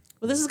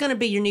 Well, this is going to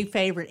be your new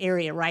favorite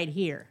area right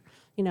here.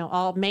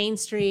 All Main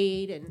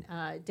Street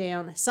and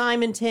down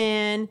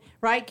Simonton,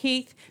 right,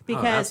 Keith?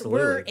 Because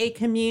we're absolutely. a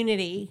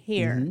community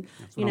here.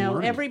 That's what I'm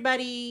learning.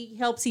 Everybody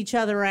helps each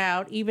other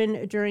out,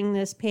 even during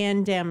this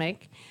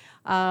pandemic.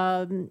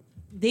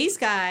 These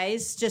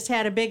guys just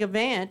had a big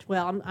event.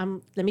 Well,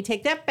 let me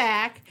take that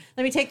back.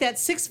 Let me take that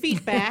 6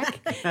 feet back.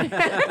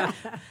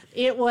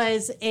 It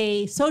was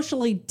a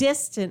socially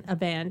distant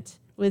event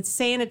with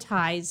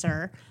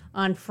sanitizer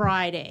on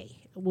Friday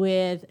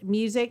with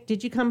music.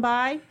 Did you come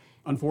by?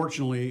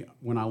 Unfortunately,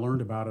 when I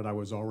learned about it, I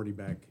was already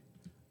back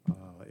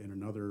in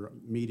another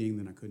meeting,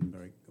 then I couldn't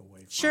break away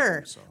from Sure.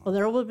 it, so Well,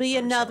 there will be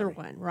another sorry.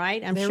 one,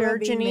 right? I'm There sure, will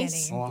be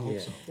Janice. many. I hope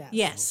so.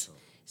 Yes.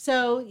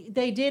 So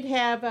they did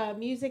have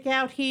music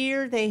out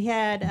here. They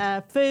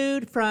had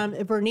food from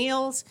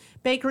Vernil's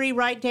Bakery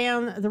right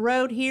down the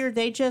road here.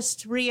 They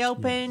just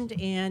reopened.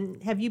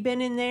 And have you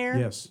been in there?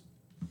 Yes.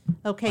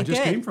 Okay, I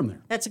just good. came from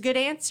there. That's a good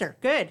answer.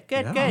 Good.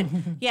 Yeah.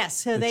 Yes.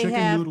 So The they chicken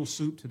have. noodle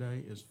soup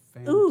today is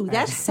fantastic. Ooh,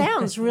 that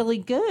sounds really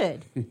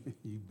good.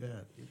 You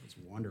bet. It was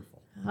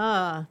wonderful.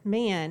 Oh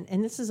man,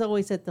 and this is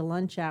always at the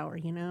lunch hour,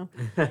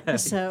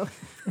 So.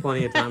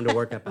 Plenty of time to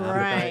work up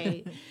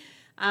appetite.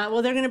 Right.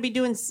 Well, they're going to be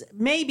doing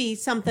maybe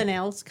something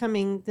else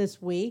coming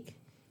this week.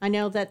 I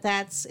know that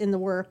that's in the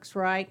works,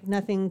 right?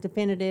 Nothing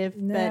definitive.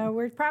 No,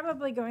 we're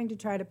probably going to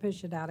try to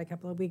push it out a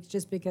couple of weeks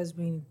just because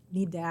we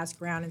need to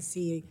ask around and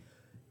see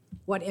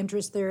what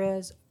interest there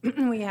is.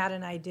 We had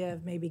an idea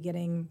of maybe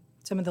getting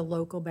some of the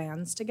local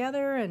bands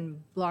together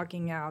and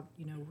blocking out,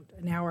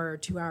 an hour or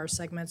 2 hour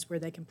segments where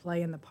they can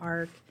play in the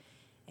park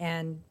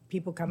and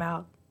people come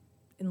out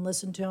and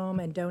listen to them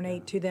and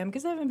donate to them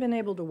because they haven't been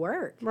able to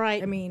work.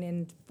 Right. I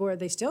mean,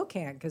 they still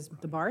can't because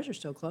the bars are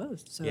still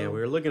closed. So Yeah, we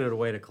were looking at a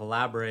way to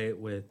collaborate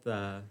with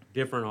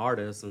different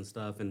artists and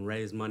stuff and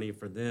raise money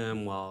for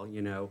them while,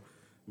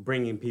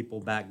 bringing people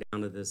back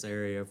down to this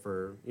area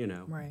for,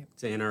 Right.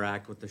 to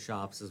interact with the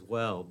shops as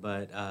well.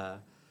 But,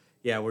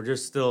 yeah, we're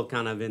just still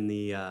kind of in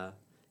the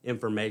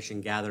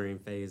information gathering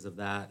phase of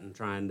that and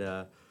trying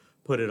to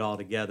put it all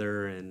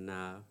together and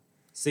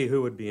see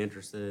who would be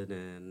interested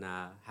and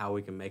how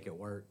we can make it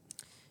work.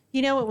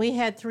 You know what we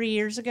had 3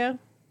 years ago?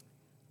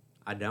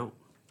 I don't.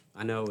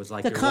 I know it was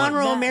like The your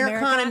Conroe one.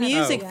 Americana Americana.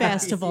 Music Oh.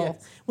 Festival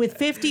Yes. with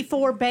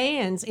 54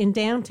 bands in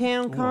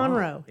downtown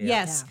Conroe. Yeah. Yes, 64 bands in downtown Conroe. Yeah.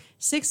 Yes, Yeah.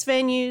 6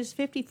 venues,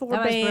 54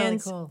 That was really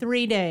bands, cool.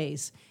 3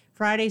 days.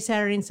 Friday,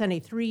 Saturday, and Sunday,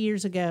 3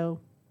 years ago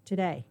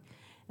today,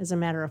 as a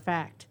matter of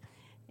fact.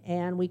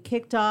 And we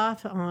kicked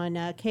off on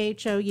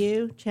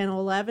KHOU, Channel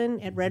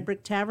 11, at Red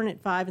Brick Tavern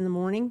at 5 in the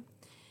morning.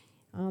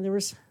 There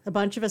was a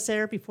bunch of us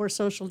there before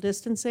social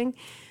distancing.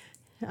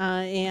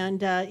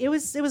 And it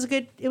was a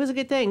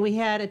good thing. We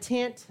had a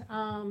tent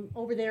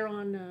over there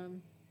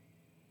on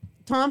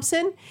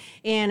Thompson,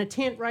 and a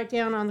tent right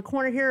down on the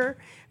corner here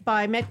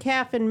by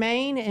Metcalf and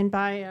Main, and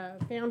by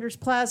Founders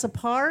Plaza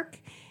Park,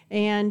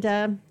 and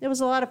it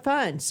was a lot of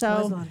fun. So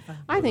It was a lot of fun.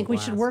 I think we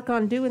should work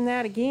on doing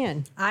that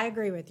again, I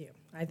agree with you.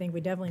 I think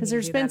we definitely because need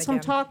there's to do been that some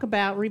again. talk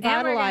about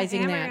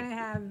revitalizing and that. we're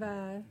going to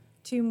have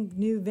 2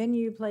 new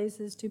venue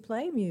places to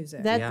play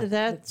music. That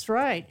that's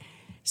right.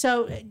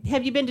 So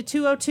have you been to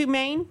 202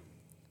 Main,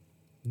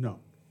 No.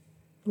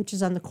 which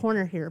is on the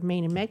corner here of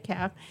Main and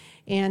Metcalf,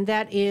 and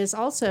that is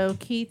also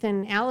Keith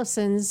and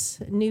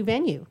Allison's new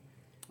venue.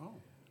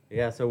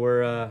 Yeah, so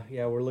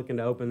we're looking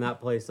to open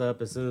that place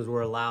up as soon as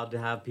we're allowed to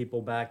have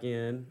people back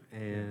in,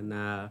 and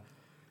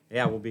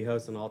we'll be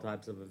hosting all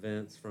types of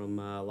events from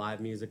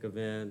live music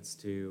events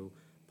to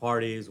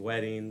parties,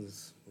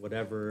 weddings,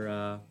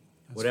 whatever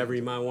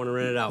you might want to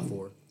rent it out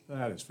for.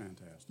 That is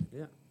fantastic.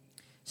 Yeah.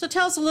 So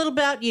tell us a little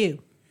about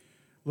you.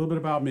 A little bit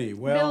about me. A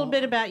Well, little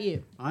bit about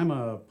you. I'm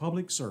a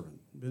public servant.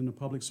 Been a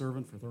public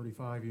servant for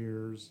 35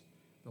 years.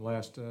 The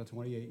last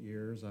 28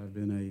 years, I've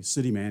been a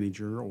city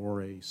manager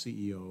or a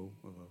CEO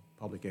of a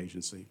public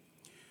agency.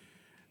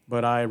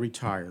 But I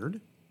retired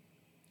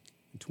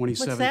in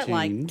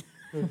 2017.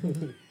 What's that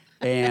like?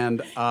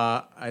 And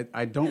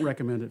I don't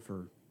recommend it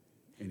for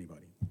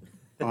anybody,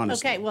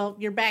 honestly. Okay, well,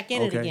 you're back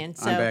in it again.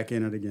 So I'm back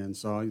in it again.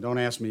 So don't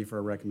ask me for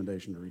a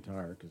recommendation to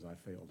retire because I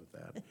failed at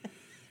that.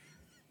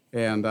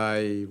 And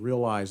I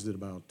realized it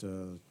about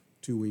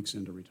 2 weeks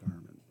into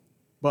retirement.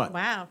 But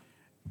Wow.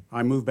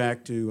 I moved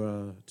back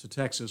to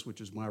Texas,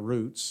 which is my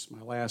roots.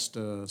 My last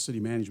city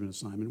management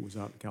assignment was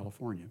out in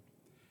California.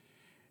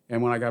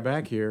 And when I got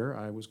back here,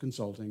 I was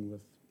consulting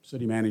with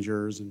city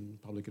managers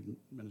and public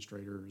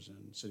administrators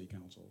and city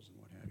councils and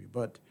what have you.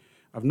 But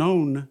I've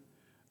known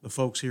the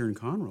folks here in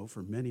Conroe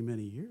for many,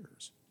 many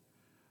years.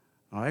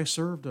 I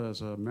served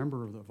as a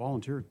member of the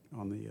volunteer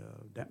on the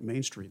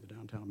Main Street, the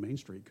downtown Main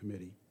Street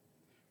committee,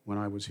 when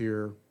I was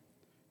here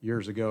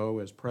years ago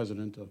as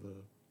president of the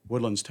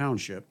Woodlands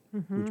Township,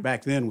 which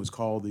back then was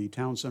called the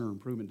Town Center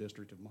Improvement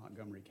District of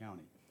Montgomery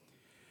County.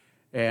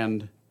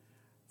 And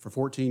for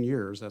 14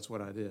 years, that's what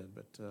I did.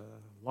 But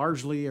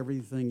largely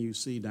everything you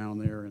see down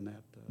there in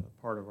that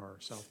part of our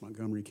South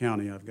Montgomery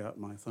County, I've got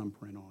my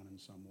thumbprint on in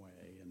some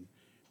way and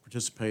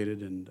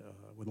participated and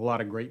with a lot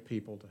of great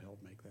people to help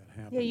make that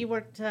happen. Yeah, you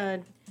worked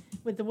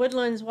with the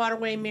Woodlands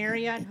Waterway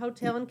Marriott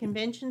Hotel and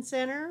Convention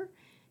Center,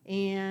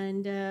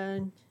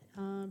 and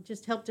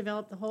just helped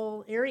develop the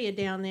whole area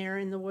down there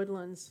in the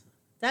Woodlands.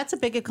 That's a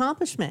big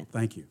accomplishment.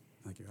 Thank you.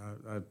 Thank you.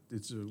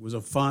 It was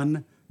a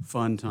fun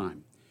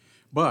time.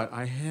 But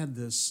I had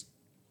this,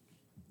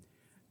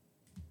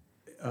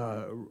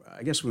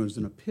 I guess it was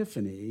an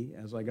epiphany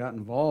as I got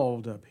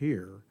involved up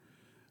here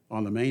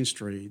on the Main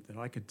Street that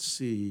I could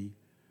see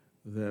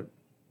that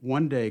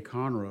one day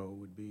Conroe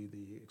would be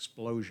the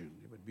explosion.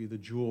 It would be the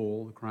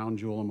jewel, the crown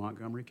jewel in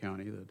Montgomery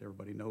County that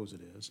everybody knows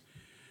it is,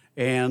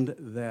 and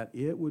that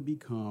it would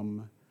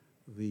become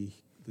the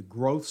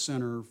growth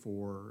center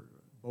for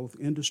both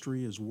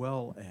industry as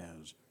well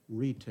as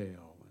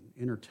retail and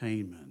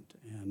entertainment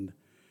and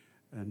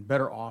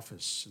better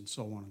office and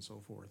so on and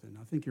so forth. And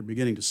I think you're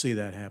beginning to see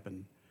that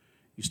happen.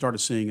 You started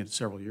seeing it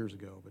several years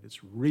ago, but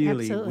it's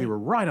really, Absolutely. we were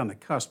right on the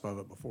cusp of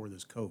it before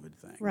this COVID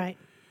thing. Right.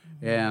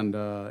 And,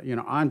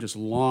 I'm just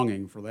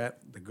longing for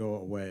that to go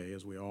away,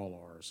 as we all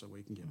are, so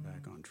we can get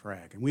back on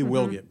track. And we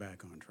will get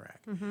back on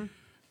track.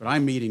 But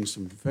I'm meeting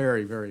some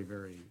very, very,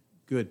 very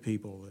good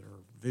people that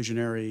are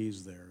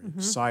visionaries. They're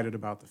excited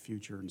about the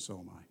future, and so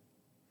am I.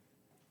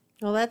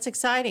 Well, that's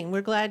exciting.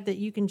 We're glad that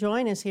you can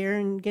join us here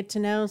and get to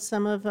know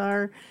some of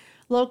our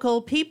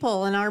local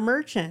people and our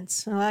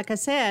merchants. Like I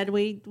said,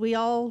 we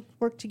all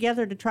work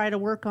together to try to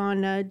work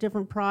on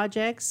different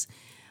projects.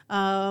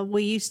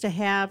 We used to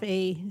have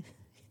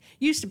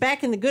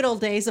back in the good old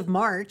days of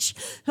March,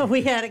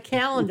 we had a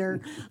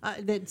calendar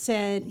that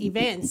said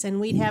events, and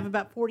we'd have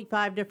about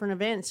 45 different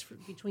events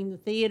between the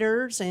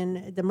theaters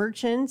and the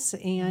merchants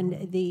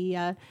and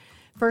the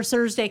First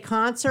Thursday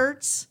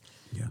concerts,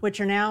 which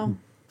are now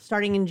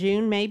starting in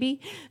June,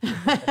 maybe.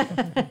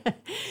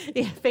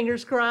 Yeah,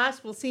 fingers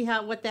crossed. We'll see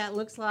what that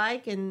looks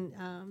like, and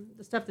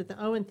the stuff that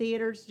the Owen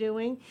Theater's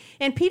doing,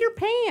 and Peter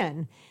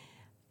Pan.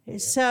 Yeah.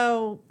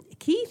 So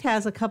Keith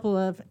has a couple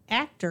of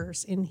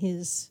actors in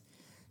his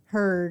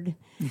herd,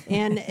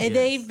 and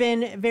they've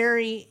been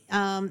very,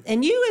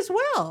 and you as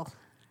well.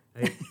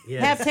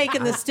 Have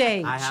taken the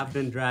stage. I have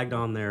been dragged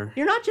on there.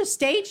 You're not just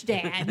stage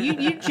dad.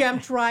 You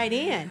jumped right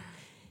in.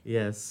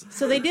 Yes.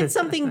 So they did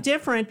something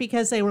different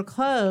because they were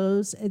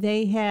closed.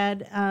 They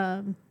had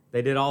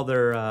They did all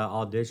their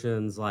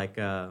auditions like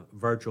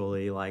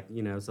virtually, like,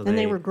 you know, so And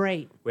they were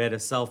great. We had a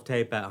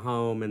self-tape at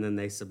home, and then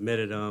they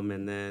submitted them,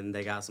 and then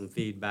they got some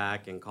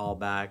feedback and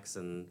callbacks,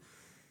 and,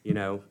 you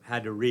know,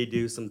 had to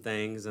redo some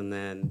things, and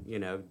then, you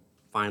know,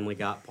 finally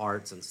got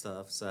parts and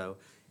stuff. So,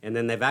 and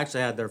then they've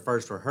actually had their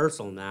first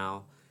rehearsal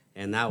now,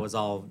 and that was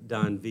all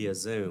done via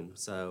Zoom.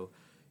 So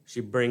she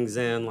brings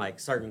in like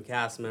certain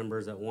cast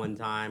members at one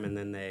time, and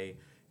then they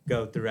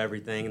go through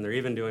everything, and they're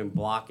even doing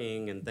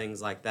blocking and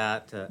things like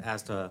that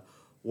as to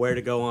where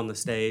to go on the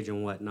stage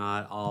and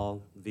whatnot,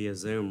 all via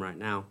Zoom right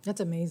now. That's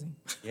amazing.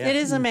 Yeah. It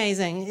is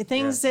amazing.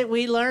 Things that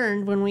we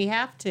learned when we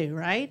have to,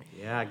 right?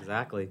 Yeah,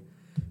 exactly.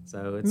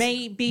 So it's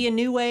May be a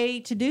new way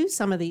to do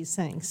some of these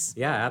things.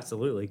 yeah,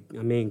 absolutely.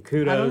 I mean, I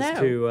kudos don't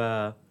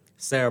to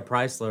Sarah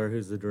Preisler,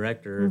 who's the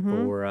director,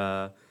 Mm-hmm.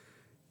 for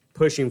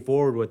pushing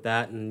forward with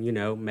that and, you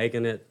know,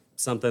 making it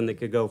something that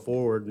could go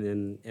forward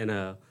in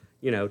a,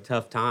 you know,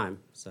 tough time.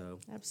 So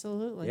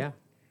Absolutely. yeah.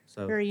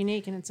 So Very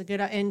unique, and it's a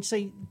good. And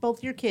so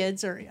both your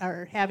kids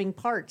are having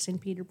parts in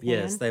Peter Pan.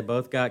 yes, they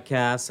both got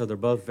cast, so they're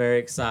both very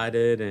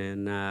excited,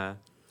 and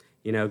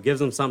you know, gives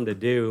them something to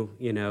do.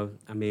 You know,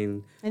 I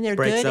mean, And they're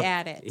breaks good up-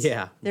 at it.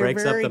 Yeah, They're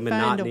breaks up very the fun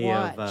to monotony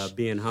of watch.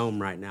 being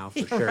home right now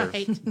for sure.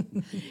 Right.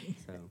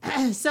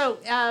 So.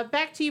 So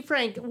back to you,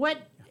 Frank.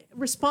 What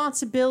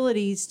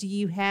responsibilities do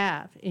you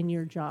have in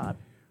your job,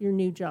 your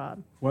new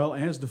job? Well,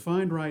 as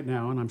defined right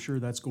now, and I'm sure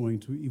that's going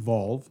to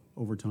evolve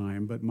over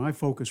time, but my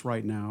focus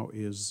right now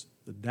is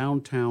the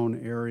downtown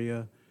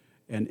area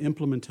and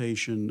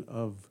implementation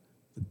of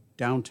the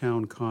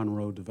Downtown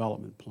Conroe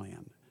Development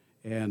Plan.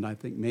 And I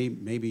think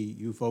maybe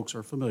you folks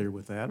are familiar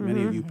with that.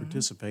 Many of you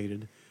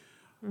participated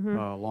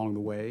along the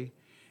way.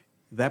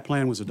 That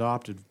plan was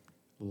adopted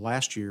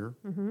last year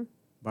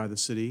by the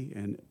city,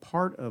 and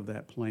part of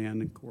that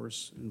plan, of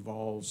course,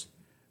 involves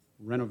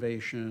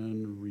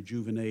renovation,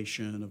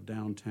 rejuvenation of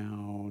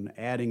downtown,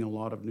 adding a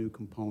lot of new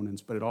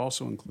components, but it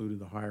also included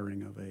the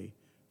hiring of a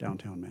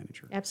downtown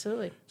manager.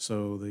 Absolutely.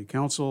 So the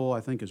council,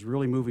 I think, is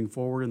really moving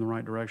forward in the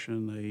right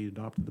direction. They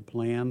adopted the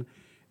plan,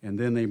 and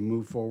then they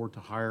moved forward to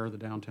hire the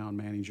downtown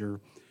manager.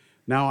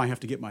 Now I have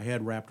to get my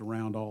head wrapped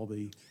around all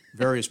the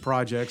various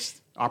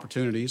projects,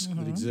 opportunities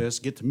that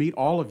exist, get to meet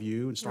all of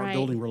you and start Right.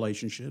 building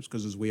relationships,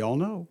 because as we all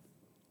know,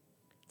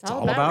 It's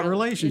all about rel-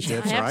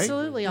 relationships, it's right?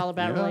 absolutely all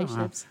about Yeah,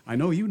 relationships. I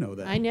know you know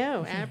that. I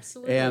know,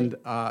 absolutely. And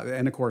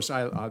of course,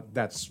 I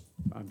just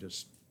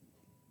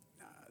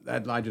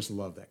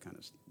love that kind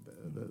of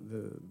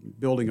the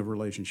building of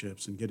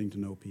relationships and getting to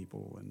know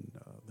people and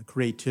the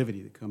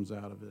creativity that comes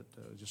out of it.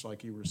 Just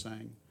like you were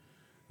saying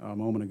a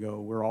moment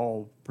ago, we're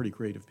all pretty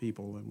creative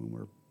people, and when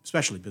we're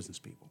especially business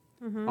people,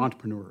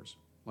 entrepreneurs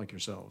like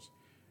yourselves.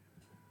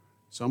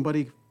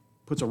 Somebody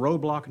puts a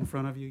roadblock in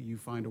front of you, you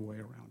find a way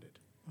around it.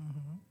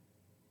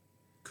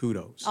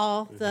 Kudos.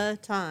 all the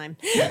time.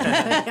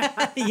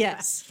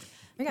 Yes.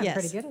 I got Yes.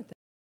 pretty good at that.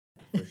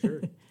 For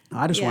sure.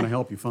 I just want Yeah. to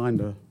help you find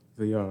the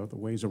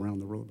ways around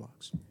the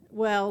roadblocks.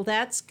 Well,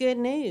 that's good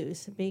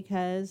news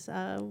because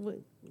We're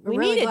we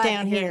really need it glad to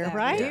down hear here, that.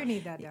 right? We do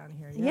need that down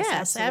here.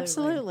 Yes,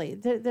 absolutely.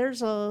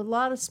 There's a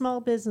lot of small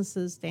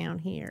businesses down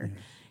here,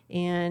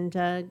 and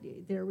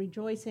they're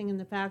rejoicing in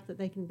the fact that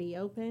they can be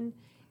open.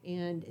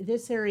 And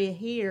this area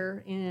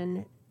here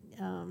in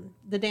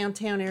the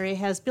downtown area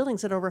has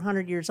buildings that are over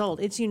 100 years old.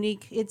 It's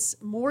unique. It's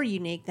more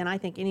unique than I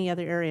think any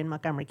other area in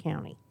Montgomery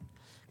County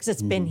because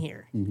it's been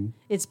here.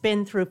 It's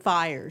been through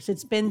fires.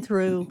 It's been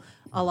through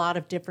a lot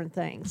of different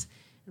things.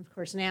 And of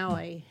course, now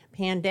a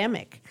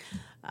pandemic.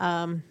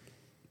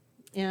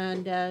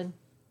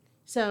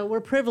 So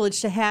we're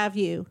privileged to have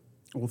you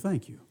Well,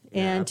 thank you.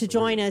 and to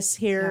join us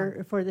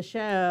here for the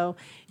show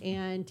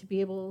and to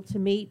be able to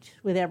meet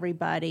with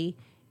everybody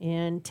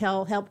and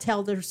help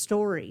tell their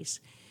stories.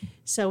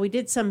 So we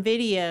did some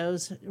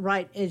videos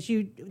right as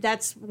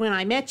that's when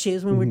I met you,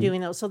 is when we're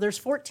doing those. So there's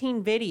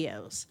 14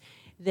 videos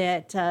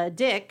that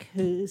Dick,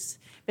 who's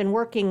been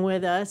working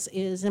with us,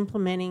 is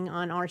implementing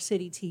on our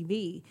city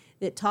TV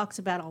that talks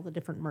about all the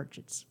different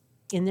merchants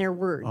in their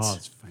words. Oh,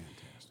 it's fantastic.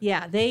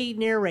 Yeah, they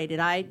narrated.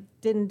 I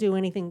didn't do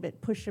anything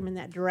but push them in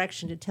that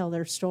direction to tell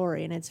their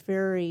story, and it's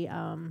very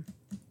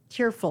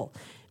tearful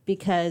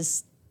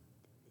because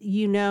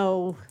you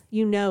know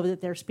that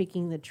they're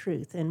speaking the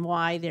truth and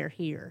why they're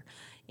here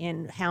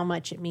and how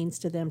much it means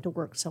to them to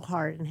work so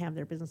hard and have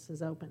their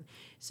businesses open.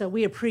 So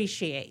we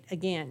appreciate,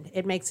 again,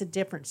 it makes a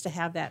difference to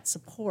have that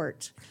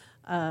support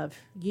of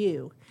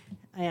you.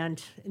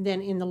 And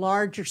then in the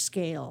larger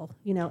scale,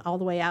 all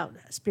the way out,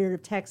 Spirit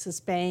of Texas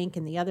Bank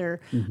and the other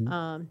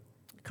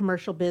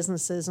commercial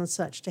businesses and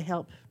such to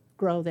help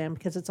grow them,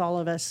 because it's all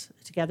of us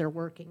together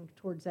working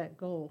towards that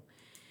goal.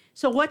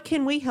 So what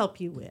can we help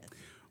you with?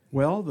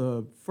 Well,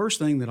 the first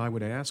thing that I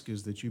would ask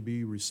is that you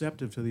be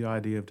receptive to the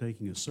idea of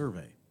taking a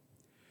survey.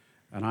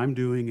 And I'm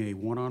doing a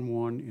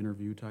one-on-one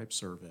interview type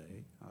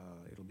survey.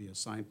 It'll be a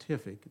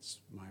scientific, it's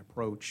my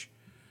approach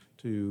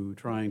to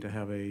trying to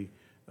have a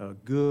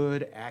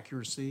good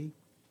accuracy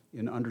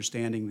in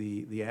understanding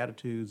the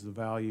attitudes, the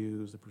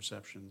values, the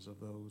perceptions of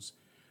those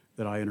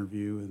that I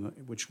interview,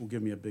 which will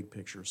give me a big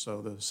picture.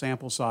 So the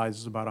sample size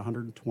is about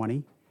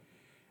 120,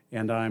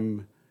 and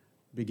I'm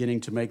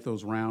beginning to make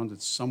those rounds.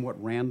 It's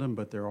somewhat random,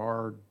 but there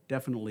are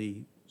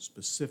definitely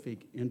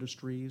specific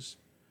industries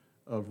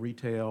of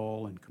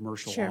retail and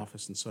commercial Sure.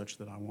 office and such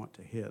that I want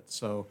to hit.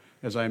 So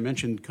as I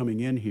mentioned coming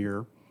in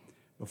here,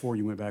 before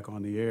you went back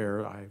on the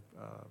air, I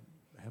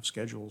have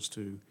schedules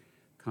to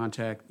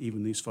contact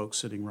even these folks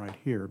sitting right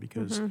here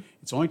because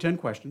it's only 10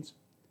 questions.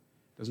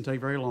 Doesn't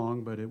take very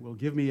long, but it will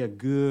give me a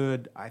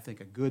good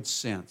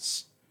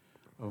sense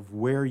of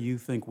where you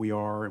think we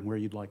are and where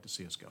you'd like to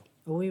see us go.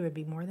 Well, we would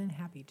be more than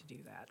happy to do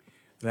that.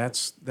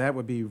 That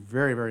would be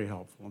very, very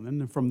helpful. And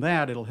then from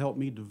that, it'll help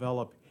me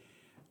develop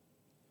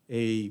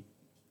a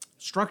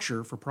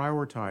structure for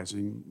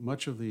prioritizing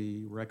much of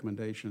the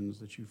recommendations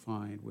that you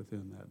find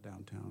within that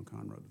downtown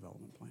Conroe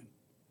development plan.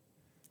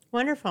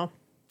 Wonderful.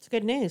 It's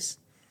good news.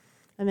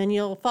 And then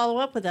you'll follow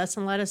up with us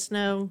and let us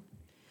know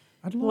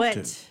I'd love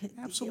what to.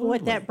 Absolutely.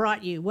 what that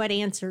brought you, what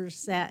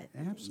answers that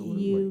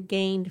Absolutely. you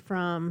gained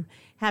from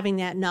having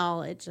that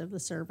knowledge of the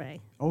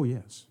survey. Oh,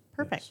 yes.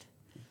 Perfect.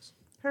 Yes.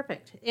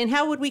 Perfect. And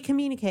how would we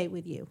communicate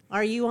with you?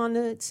 Are you on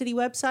the city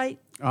website?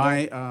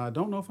 I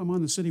don't know if I'm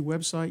on the city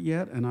website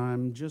yet, and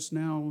I'm just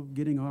now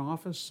getting an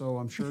office, so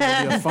I'm sure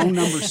there'll be a phone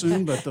number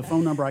soon, but the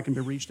phone number I can be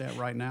reached at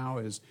right now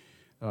is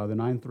the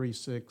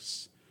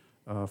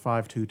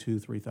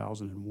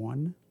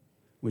 936-522-3001,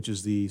 which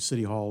is the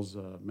City Hall's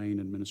main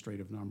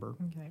administrative number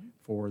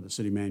for the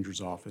city manager's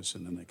office,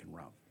 and then they can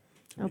route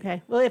to me.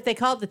 Okay. Well, if they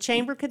called the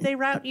chamber, could they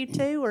route you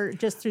to, or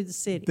just through the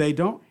city? They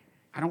don't.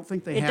 I don't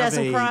think they It have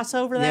doesn't cross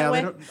over that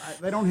way?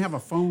 They don't have a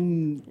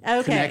phone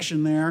Okay.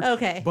 connection there.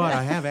 Okay. But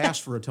I have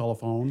asked for a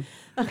telephone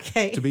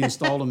Okay. to be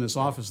installed in this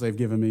office they've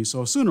given me.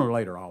 So sooner or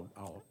later, I'll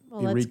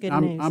Well, that's good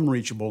I'm, news. I'm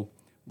reachable.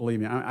 Believe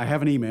me. I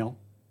have an email.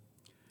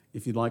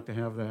 If you'd like to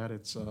have that,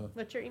 it's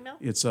What's your email?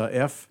 it's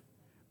F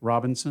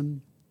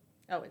Robinson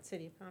Oh, it's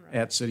City of Conroe.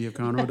 at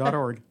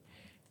cityofconroe.org.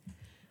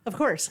 Of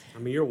course. I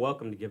mean, you're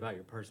welcome to give out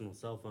your personal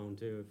cell phone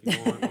too if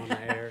you want on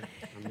the air.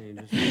 I mean,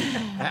 just,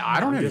 I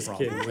don't have a just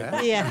problem kidding. with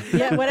that.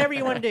 Yeah, whatever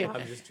you want to do.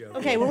 I'm just joking.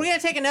 Okay, well, we're going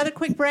to take another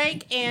quick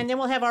break, and then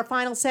we'll have our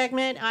final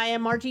segment. I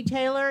am Margie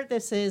Taylor.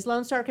 This is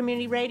Lone Star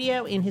Community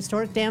Radio in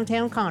historic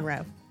downtown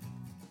Conroe.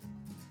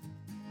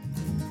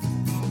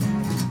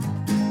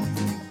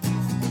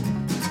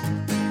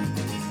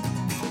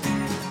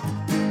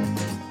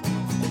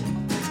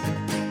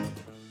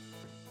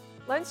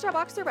 Lone Star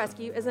Boxer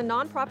Rescue is a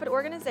nonprofit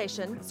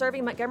organization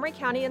serving Montgomery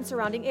County and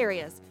surrounding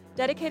areas,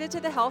 dedicated to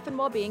the health and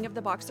well-being of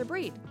the boxer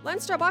breed. Lone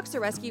Star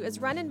Boxer Rescue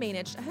is run and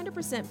managed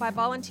 100% by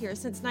volunteers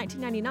since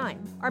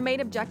 1999. Our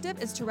main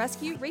objective is to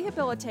rescue,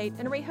 rehabilitate,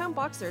 and rehome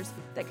boxers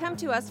that come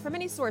to us from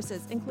many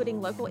sources,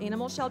 including local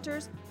animal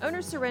shelters,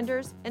 owner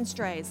surrenders, and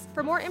strays.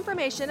 For more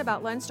information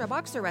about Lone Star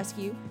Boxer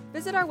Rescue,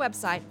 visit our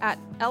website at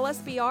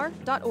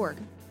lsbr.org.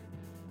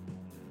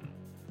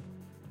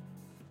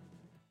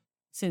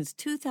 Since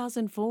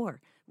 2004,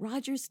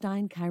 Roger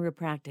Stein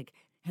Chiropractic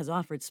has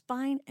offered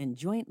spine and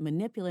joint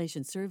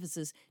manipulation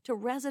services to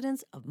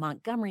residents of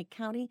Montgomery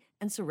County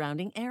and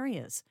surrounding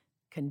areas.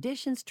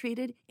 Conditions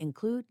treated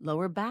include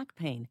lower back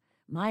pain,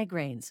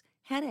 migraines,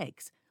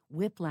 headaches,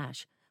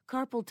 whiplash,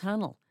 carpal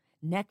tunnel,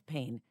 neck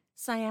pain,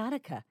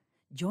 sciatica,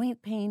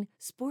 joint pain,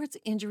 sports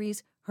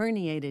injuries,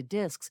 herniated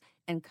discs,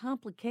 and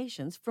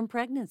complications from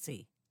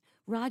pregnancy.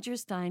 Roger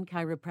Stein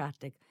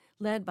Chiropractic,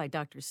 led by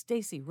Dr.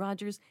 Stacy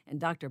Rogers and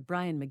Dr.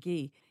 Brian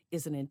McGee,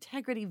 is an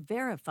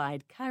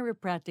integrity-verified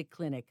chiropractic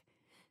clinic.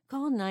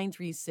 Call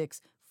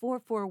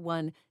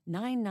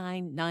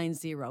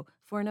 936-441-9990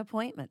 for an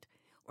appointment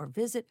or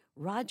visit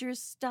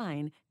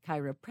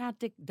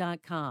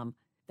rogerssteinchiropractic.com.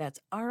 That's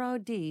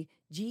RODGERSSTEIN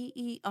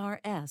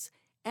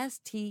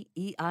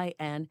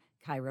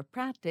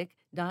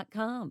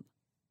chiropractic.com.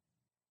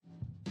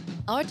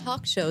 Our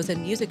talk shows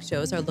and music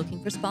shows are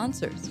looking for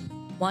sponsors.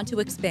 Want to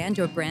expand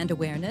your brand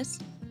awareness?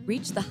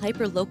 Reach the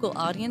hyper-local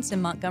audience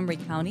in Montgomery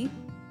County?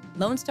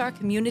 Lone Star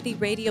Community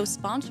Radio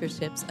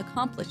sponsorships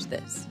accomplish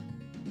this.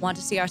 Want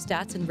to see our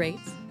stats and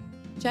rates?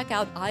 Check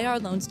out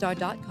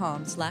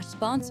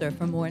irlonestar.com/sponsor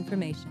for more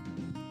information.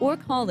 Or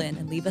call in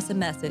and leave us a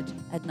message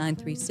at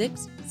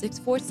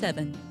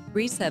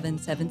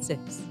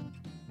 936-647-3776.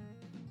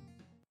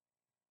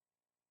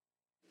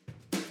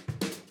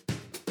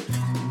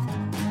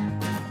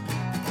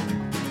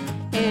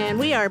 And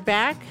we are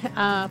back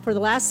for the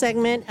last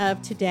segment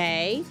of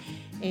today.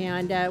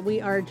 And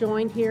we are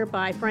joined here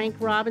by Frank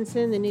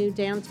Robinson, the new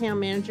downtown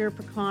manager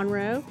for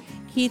Conroe,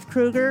 Keith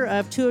Kruger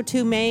of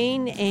 202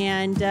 Main,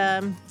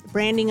 and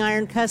Branding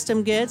Iron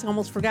Custom Goods,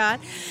 almost forgot.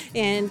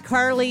 And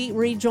Carly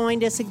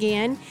rejoined us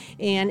again,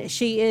 and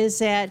she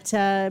is at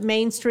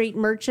Main Street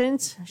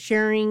Merchants,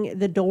 sharing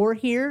the door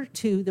here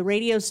to the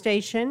radio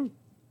station.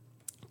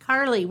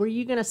 Carly, were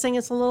you going to sing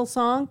us a little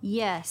song?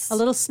 Yes. A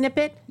little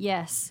snippet?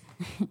 Yes.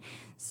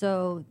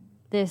 So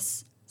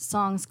this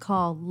song's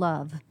called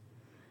Love.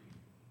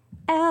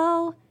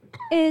 L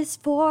is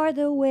for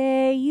the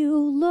way you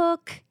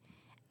look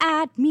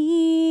at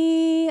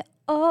me.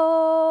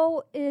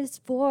 O is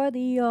for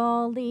the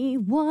only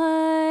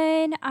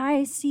one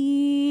I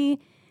see.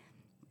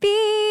 B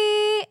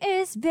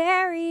is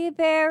very,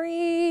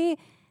 very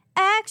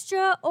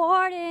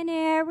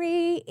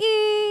extraordinary.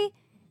 E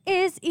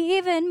is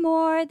even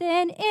more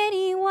than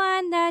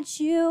anyone that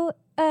you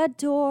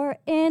adore.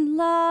 And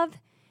love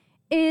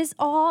is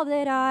all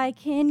that I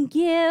can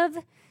give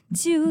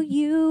to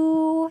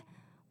you.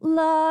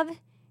 Love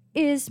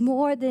is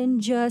more than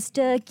just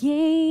a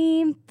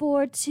game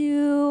for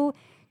two.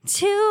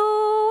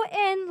 Two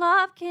in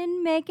love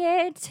can make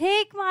it.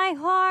 Take my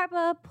heart,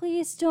 but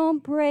please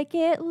don't break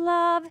it.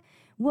 Love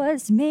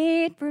was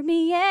made for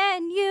me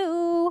and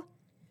you.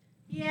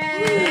 Yay!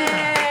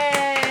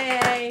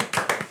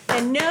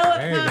 And no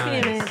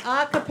accompaniment,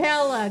 a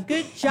cappella.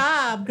 Good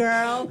job,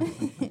 girl.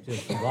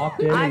 Just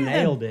walked in and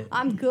nailed it.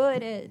 I'm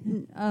good at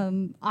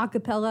a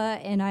cappella,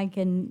 and I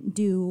can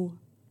do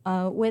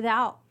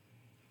without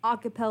a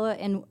cappella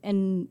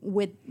and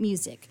with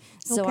music.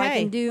 So I Okay.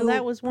 can do Well,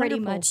 that was pretty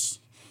wonderful. much.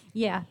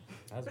 Yeah.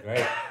 That's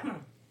great.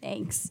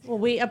 Thanks. Well,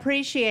 we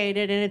appreciate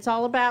it, and it's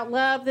all about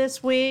love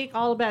this week,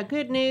 all about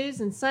good news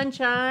and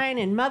sunshine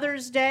and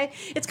Mother's Day.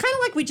 It's kind of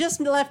like we just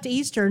left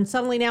Easter, and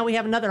suddenly now we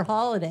have another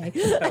holiday.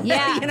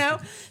 Yeah. You know,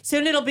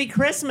 soon it'll be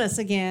Christmas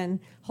again.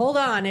 Hold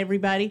on,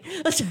 everybody.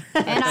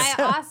 And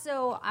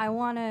I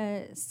want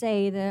to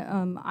say that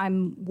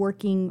I'm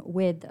working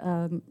with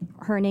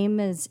her name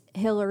is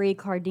Hillary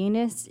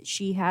Cardenas.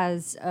 She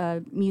has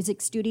a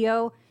music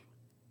studio,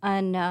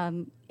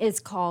 and it's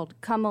called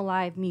Come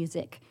Alive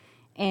Music.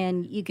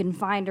 And you can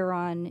find her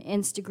on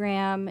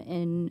Instagram,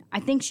 and I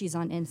think she's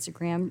on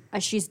Instagram.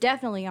 She's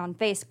definitely on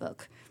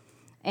Facebook,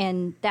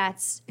 and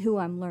that's who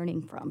I'm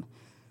learning from.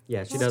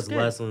 Yeah, she does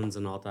lessons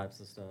and all types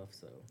of stuff.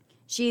 So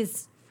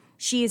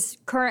She's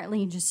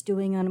currently just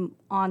doing them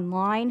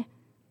online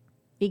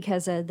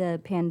because of the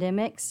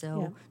pandemic.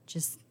 So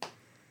just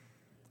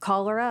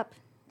call her up.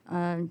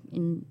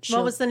 And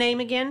What was the name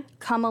again?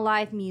 Come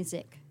Alive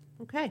Music.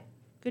 Okay,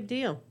 good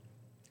deal.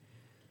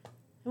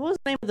 And what was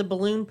the name of the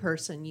balloon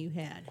person you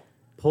had?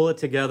 Pull It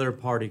Together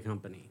Party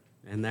Company,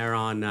 and they're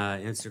on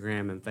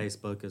Instagram and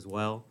Facebook as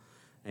well.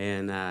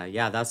 And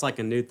yeah, that's like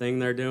a new thing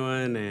they're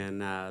doing,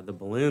 and the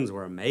balloons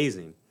were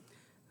amazing.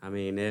 I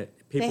mean,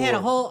 people They had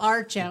a whole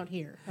arch out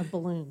here of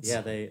balloons.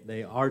 Yeah, they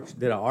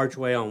did an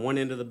archway on one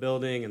end of the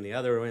building and the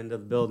other end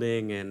of the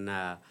building,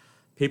 and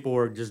people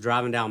were just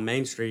driving down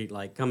Main Street,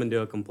 like coming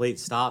to a complete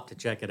stop to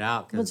check it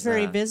out. It was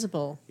very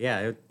visible. Yeah,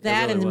 it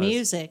That really and the was.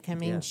 music. I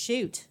mean, Yeah.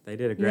 shoot. They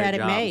did a You great had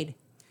job. it made.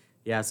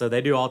 Yeah, so they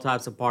do all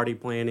types of party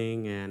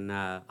planning and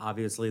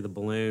obviously the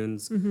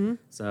balloons. Mhm.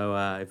 So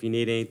if you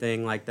need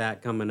anything like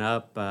that coming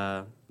up,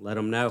 let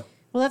them know.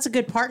 Well, that's a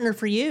good partner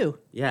for you.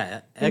 Yeah,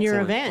 In excellent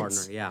your events.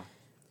 partner. Yeah.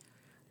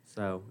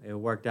 So it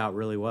worked out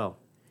really well.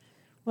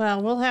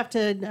 Well, we'll have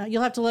to.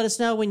 You'll have to let us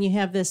know when you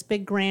have this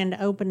big grand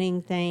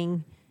opening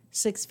thing,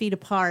 6 feet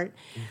apart.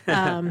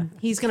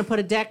 He's going to put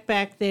a deck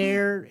back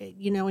there,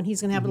 you know, and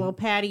he's going to have a little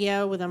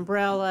patio with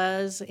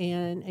umbrellas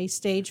and a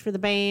stage for the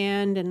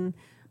band and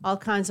all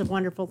kinds of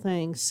wonderful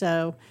things.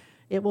 So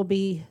it will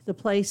be the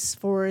place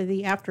for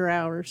the after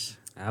hours.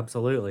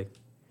 Absolutely.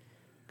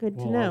 Good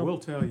to Well, know. I will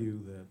tell you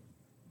that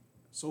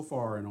so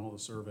far in all the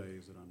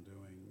surveys that I'm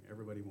doing,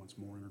 everybody wants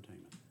more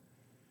entertainment.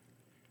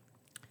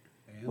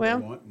 And Well-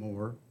 they want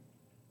more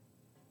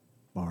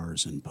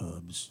bars and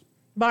pubs.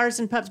 Bars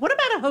and pubs. What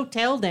about a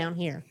hotel down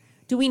here?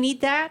 Do we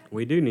need that?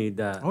 We do need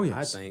that, Oh,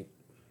 yes. I think.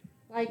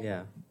 Like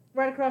Yeah.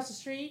 right across the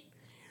street?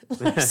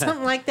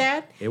 Something like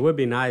that? It would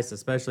be nice,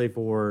 especially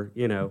for,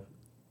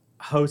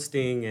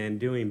 hosting and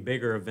doing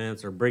bigger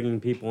events or bringing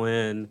people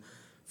in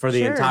for the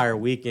Sure. entire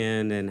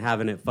weekend and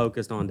having it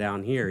focused on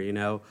down here,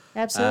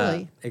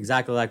 Absolutely.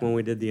 Exactly like when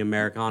we did the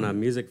Americana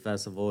Music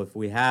Festival. If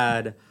we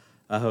had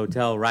a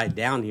hotel right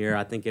down here,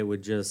 I think it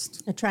would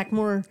just Attract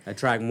more.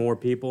 attract more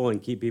people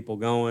and keep people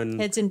going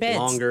Heads in beds.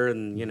 longer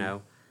and,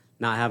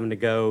 not having to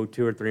go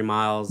 2 or 3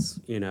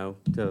 miles,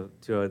 to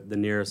the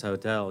nearest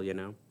hotel,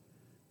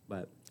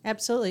 But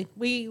Absolutely.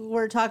 We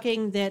were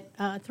talking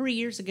that 3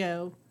 years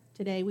ago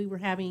today we were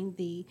having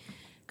the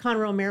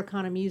Conroe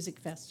Americana Music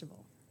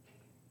Festival.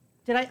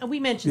 We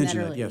mentioned that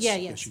earlier? Yes, Yeah,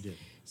 yes, you did.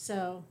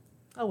 So,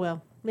 oh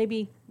well,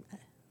 maybe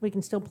we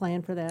can still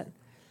plan for that.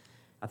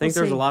 I think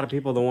We'll there's see. a lot of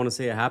people that want to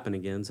see it happen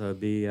again, so it'd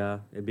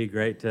be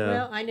great to.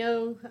 Well, I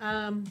know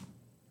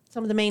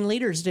some of the main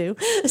leaders do.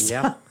 So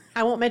Yeah.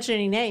 I won't mention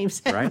any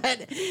names. Right.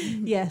 But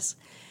yes.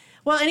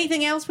 Well,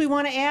 anything else we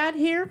want to add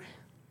here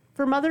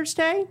for Mother's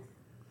Day?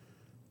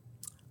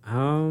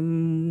 I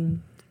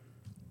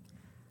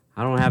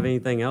don't have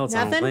anything else.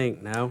 I Nothing? don't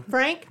think. No.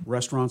 Frank?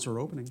 Restaurants are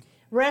opening.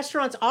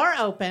 Restaurants are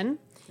open.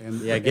 And,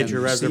 Yeah, get and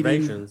your seating,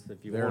 reservations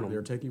if you they're, want 'em.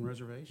 They're taking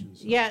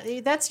reservations. Yeah,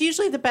 that's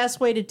usually the best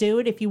way to do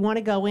it if you want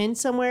to go in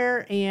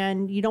somewhere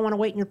and you don't want to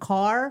wait in your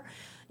car,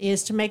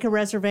 is to make a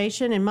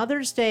reservation. And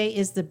Mother's Day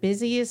is the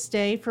busiest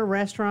day for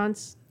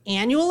restaurants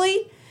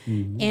annually.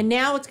 And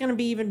now it's going to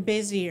be even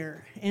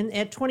busier. And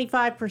at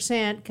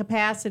 25%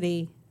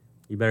 capacity,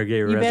 You better get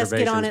your you reservations best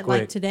get on it quick.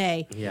 like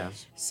today. Yeah.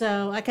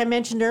 So, like I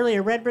mentioned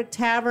earlier, Red Brick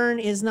Tavern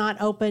is not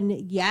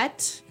open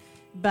yet.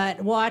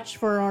 but watch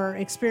for our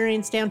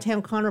Experience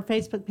Downtown Conroe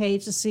Facebook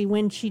page to see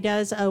when she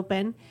does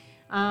open.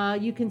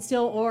 You can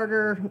still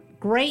order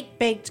great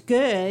baked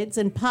goods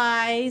and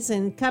pies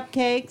and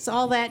cupcakes,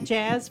 all that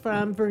jazz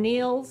from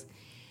Vernil's.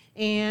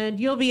 And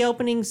you'll be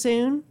opening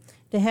soon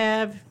to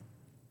have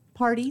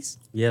parties.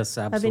 Yes,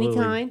 absolutely. Of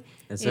any kind.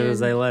 As soon as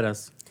they let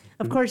us.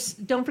 Of course,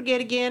 don't forget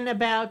again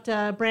about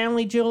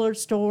Brownlee Jeweler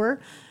Store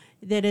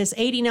that is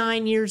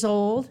 89 years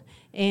old.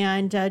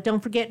 And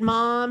don't forget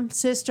mom,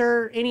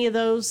 sister, any of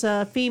those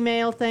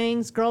female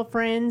things,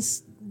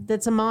 girlfriends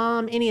that's a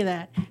mom, any of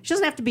that. She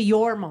doesn't have to be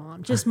your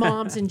mom, just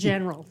moms in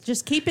general.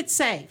 Just keep it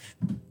safe.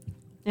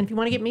 And if you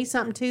want to get me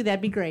something too,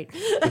 that'd be great.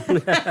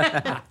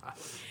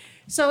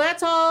 So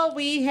that's all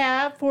we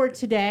have for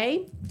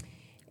today.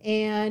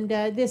 And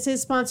this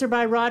is sponsored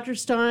by Roger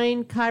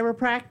Stein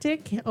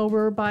Chiropractic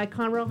over by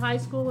Conroe High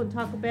School in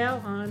Taco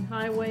Bell on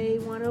Highway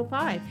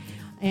 105.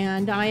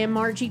 And I am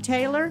Margie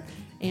Taylor,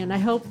 and I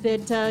hope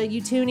that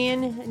you tune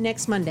in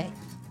next Monday.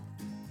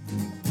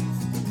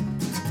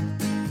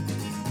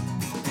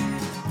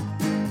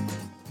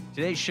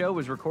 Today's show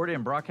was recorded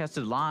and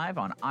broadcasted live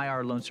on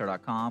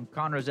irlonestar.com,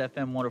 Conroe's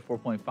FM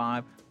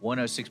 104.5,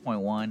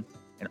 106.1,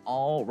 and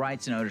all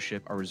rights and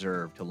ownership are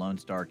reserved to Lone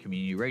Star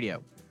Community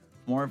Radio.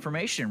 For more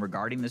information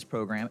regarding this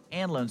program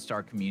and Lone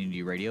Star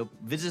Community Radio,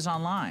 visit us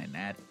online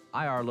at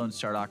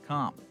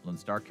irlonestar.com. Lone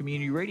Star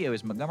Community Radio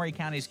is Montgomery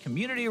County's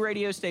community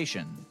radio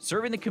station,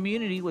 serving the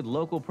community with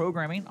local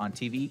programming on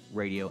TV,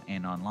 radio,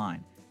 and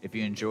online. If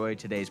you enjoyed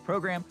today's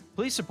program,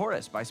 please support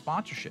us by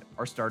sponsorship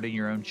or starting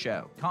your own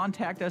show.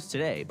 Contact us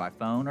today by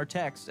phone or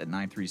text at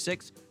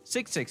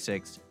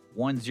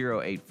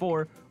 936-666-1084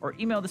 or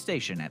email the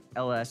station at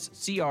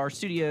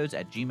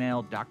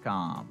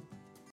lscrstudios@gmail.com.